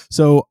year.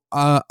 So,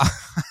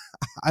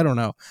 I don't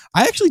know.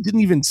 I actually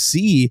didn't even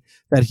see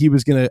that he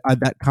was going to,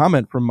 that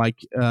comment from Mike,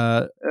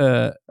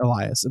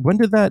 Elias. When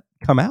did that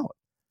come out?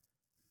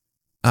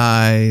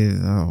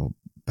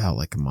 About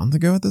like a month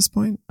ago at this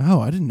point.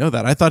 Oh, I didn't know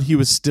that. I thought they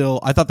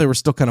were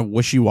still kind of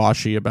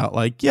wishy-washy about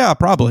like, yeah,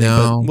 probably,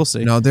 but we'll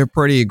see. No, they're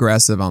pretty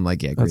aggressive on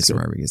like, yeah, Grayson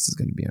Rodriguez is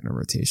going to be on a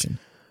rotation.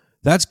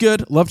 That's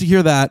good. Love to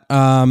hear that.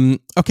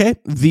 Okay.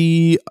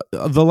 The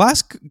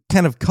last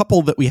kind of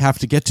couple that we have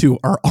to get to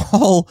are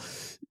all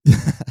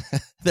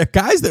they're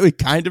guys that we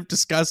kind of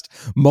discussed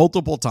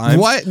multiple times.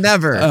 What?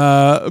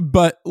 Never.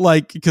 But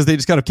like, because they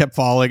just kind of kept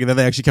falling, and then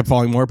they actually kept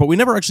falling more. But we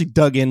never actually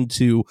dug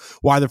into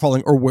why they're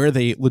falling or where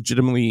they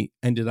legitimately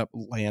ended up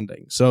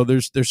landing. So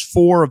there's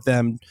 4 of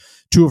them.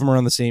 2 of them are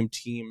on the same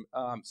team.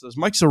 So there's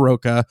Mike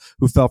Soroka,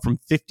 who fell from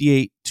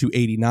 58 to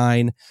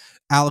 89.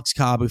 Alex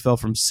Cobb, who fell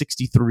from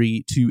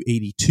 63 to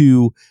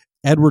 82.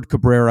 Edward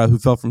Cabrera, who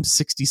fell from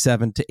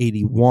 67 to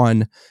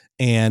 81.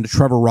 And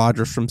Trevor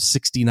Rogers from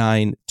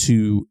 69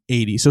 to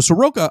 80. So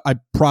Soroka, I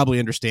probably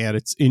understand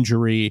it's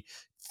injury,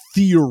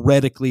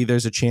 theoretically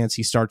there's a chance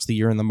he starts the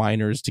year in the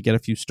minors to get a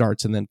few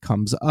starts and then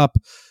comes up.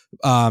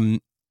 Am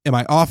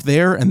I off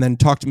there? And then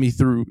talk me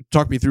through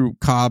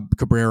Cobb,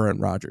 Cabrera, and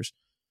Rogers.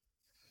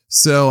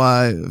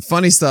 So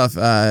funny stuff.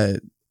 I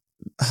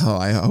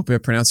hope I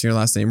pronounced your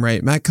last name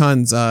right. Matt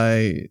Kunz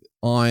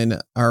on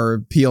our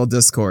PL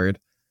Discord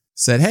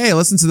said, "Hey,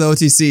 listen to the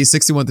OTC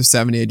 61 through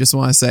 70. I just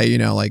want to say,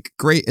 like,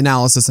 great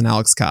analysis on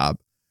Alex Cobb."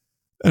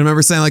 And I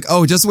remember saying, like,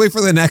 "Oh, just wait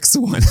for the next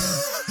one."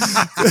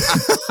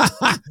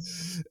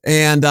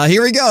 And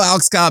here we go,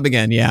 Alex Cobb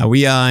again. Yeah,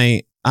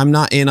 I'm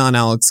not in on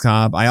Alex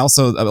Cobb. I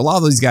also, a lot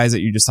of those guys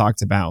that you just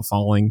talked about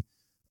following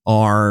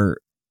are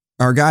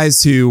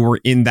guys who were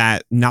in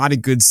that not a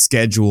good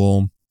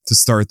schedule to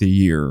start the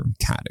year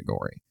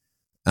category.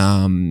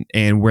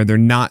 And where they're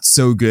not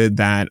so good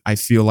that I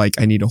feel like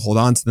I need to hold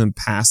on to them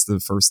past the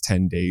first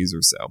 10 days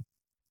or so.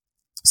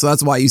 So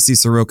that's why you see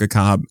Soroka,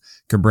 Cobb,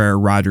 Cabrera,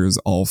 Rogers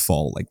all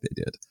fall like they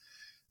did.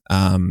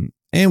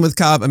 And with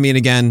Cobb, I mean,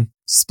 again,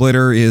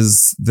 splitter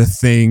is the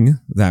thing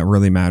that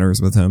really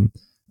matters with him.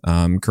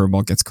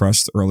 Curveball gets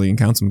crushed early in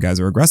counts when guys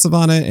are aggressive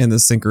on it, and the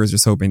sinker is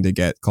just hoping to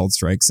get called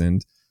strikes,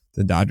 and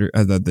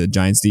the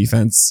Giants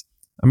defense.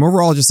 I'm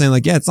overall just saying,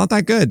 like, yeah, it's not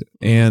that good,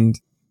 and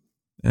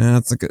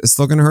it's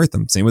still going to hurt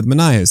them. Same with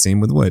Manaea, same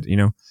with Wood,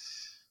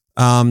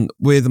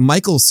 with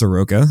Michael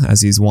Soroka,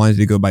 as he's wanted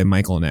to go by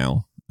Michael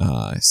now.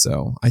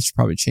 So I should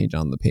probably change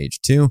on the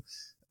page too.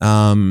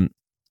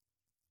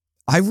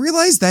 I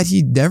realized that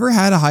he never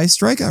had a high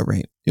strikeout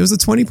rate. It was a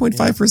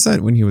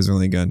 20.5% when he was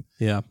really good.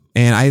 Yeah.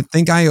 And I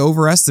think I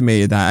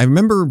overestimated that. I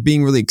remember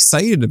being really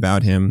excited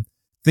about him,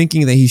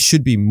 thinking that he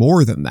should be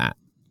more than that.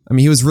 I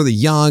mean, he was really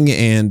young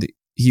and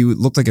he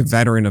looked like a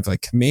veteran of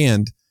like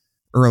command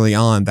early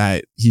on,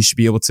 that he should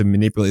be able to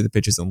manipulate the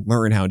pitches and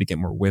learn how to get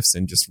more whiffs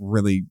and just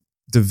really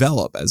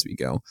develop as we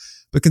go.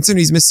 But considering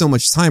he's missed so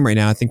much time right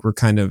now, I think we're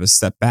kind of a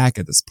step back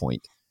at this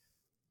point.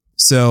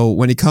 So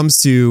when it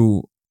comes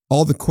to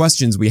all the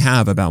questions we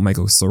have about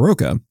Michael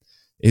Soroka,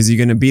 is he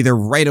going to be there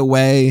right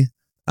away?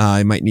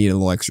 He might need a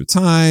little extra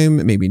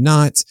time, maybe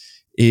not.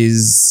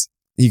 Is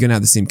he going to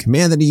have the same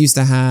command that he used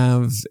to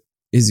have?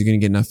 Is he going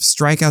to get enough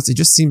strikeouts? It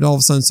just seemed all of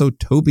a sudden so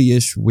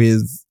Toby-ish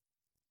with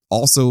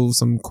also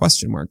some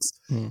question marks.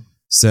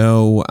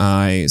 So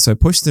I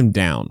pushed him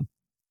down.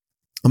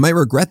 I might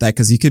regret that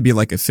because he could be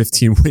like a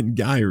 15-win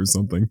guy or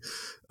something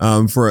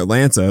for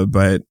Atlanta,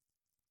 but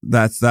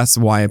that's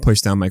why I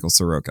pushed down Michael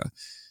Soroka.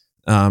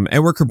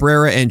 Edward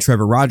Cabrera and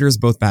Trevor Rogers,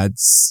 both bad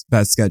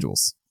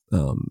schedules.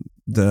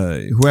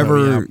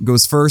 Whoever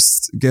goes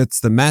first gets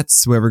the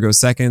Mets. Whoever goes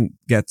second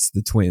gets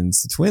the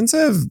Twins. The Twins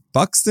have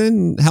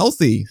Buxton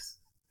healthy.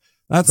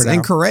 That's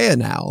in Correa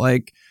now.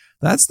 Like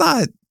that's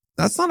not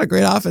a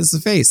great offense to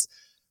face.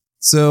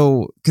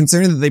 So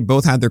considering that they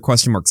both had their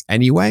question marks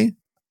anyway,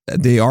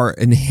 they are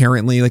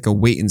inherently like a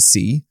wait and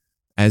see,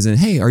 as in,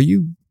 hey, are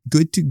you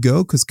good to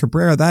go? Because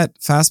Cabrera, that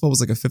fastball was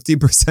like a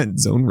 50%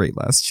 zone rate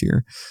last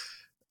year.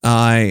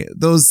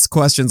 Those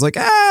questions like,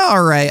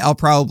 all right, I'll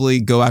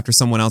probably go after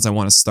someone else I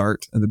want to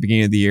start at the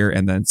beginning of the year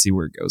and then see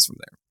where it goes from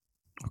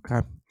there.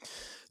 Okay.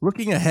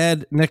 Looking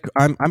ahead, Nick,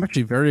 I'm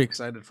actually very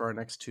excited for our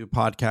next two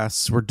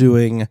podcasts. We're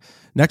doing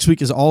next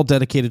week is all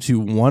dedicated to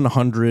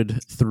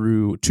 100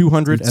 through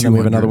 200, and then we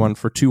have another one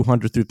for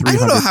 200 through 300.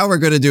 I don't know how we're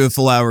going to do a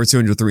full hour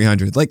 200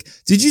 300. Like,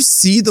 did you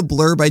see the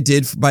blurb I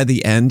did by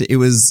the end? It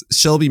was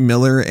Shelby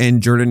Miller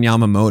and Jordan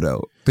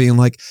Yamamoto being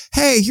like,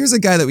 "Hey, here's a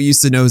guy that we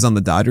used to know is on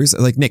the Dodgers."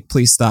 Like, Nick,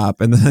 please stop.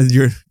 And then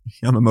your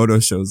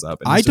Yamamoto shows up.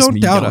 And I don't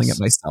doubt us. At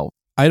myself.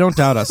 I don't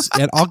doubt us.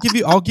 And I'll give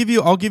you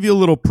a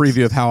little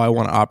preview of how I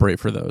want to operate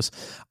for those.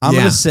 I'm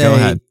going to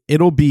say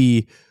it'll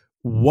be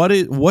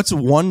what's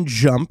one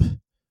jump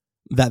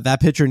that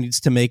pitcher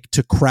needs to make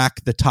to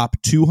crack the top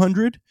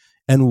 200,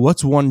 and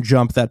what's one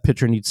jump that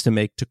pitcher needs to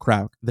make to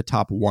crack the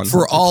top 100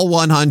 for all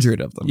 100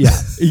 of them.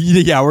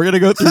 Yeah, we're going to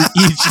go through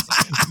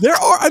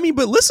each.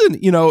 But listen,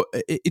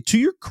 to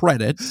your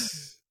credit,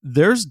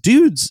 there's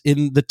dudes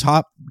in the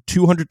top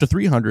 200 to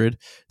 300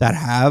 that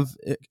have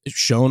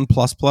shown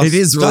plus. It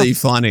is stuff. Really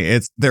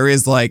funny. There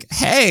is like,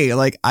 hey,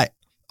 like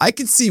I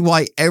can see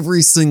why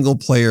every single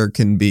player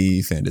can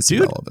be fantasy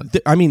relevant.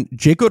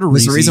 Jake Odorizzi.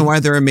 There's a reason why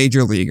they're a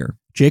major leaguer.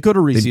 Jake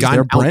Odorizzi is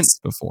there.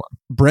 Before.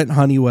 Brent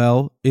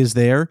Honeywell is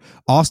there.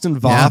 Austin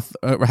Voth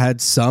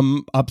had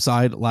some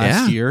upside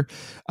last year.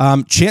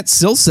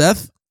 Chance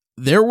Silseth.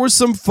 There were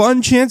some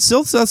fun Chance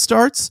Silseth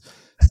starts.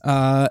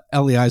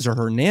 Eliezer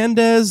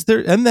Hernandez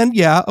there, and then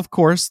of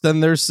course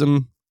then there's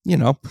some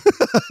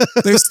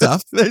there's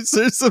stuff there's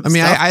some stuff.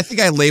 I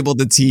think I labeled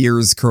the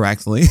tiers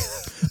correctly.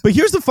 But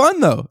here's the fun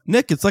though,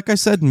 Nick, it's like I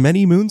said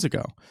many moons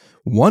ago,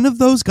 one of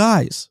those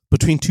guys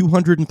between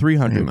 200 and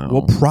 300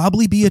 will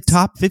probably be a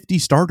top 50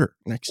 starter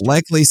next year.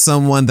 Likely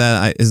someone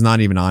that is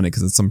not even on it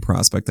because it's some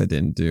prospect I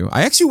didn't do.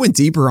 I actually went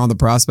deeper on the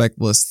prospect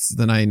lists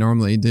than I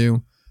normally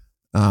do.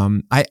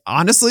 I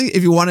honestly,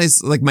 if you want to,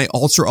 like my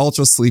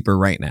ultra sleeper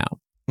right now,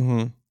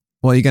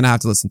 Well, you're going to have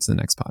to listen to the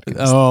next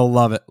podcast. Oh,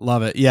 love it.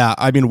 Love it. Yeah.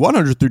 I mean,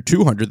 100 through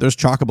 200, there's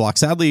chock-a-block.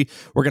 Sadly,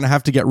 we're going to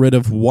have to get rid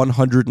of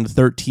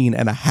 113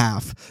 and a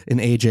half in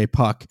AJ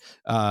Puck,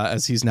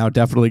 as he's now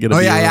definitely going to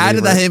be. Oh, yeah. I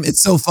added that him.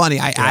 It's so funny.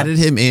 I added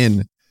him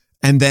in.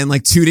 And then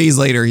like 2 days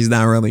later, he's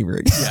now a reliever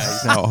again. Yeah,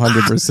 he's now 100% a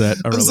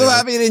reliever. I'm so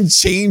happy I didn't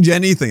change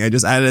anything. I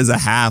just added it as a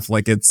half,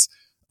 like it's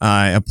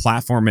a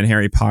platform in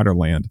Harry Potter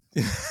land.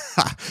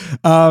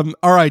 All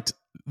right.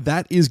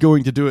 That is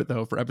going to do it,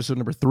 though, for episode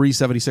number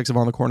 376 of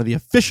On the Corner, the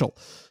official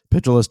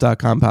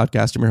PitcherList.com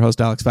podcast. I'm your host,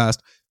 Alex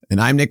Fast.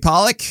 And I'm Nick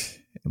Pollock.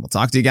 And we'll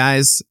talk to you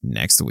guys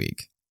next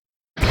week.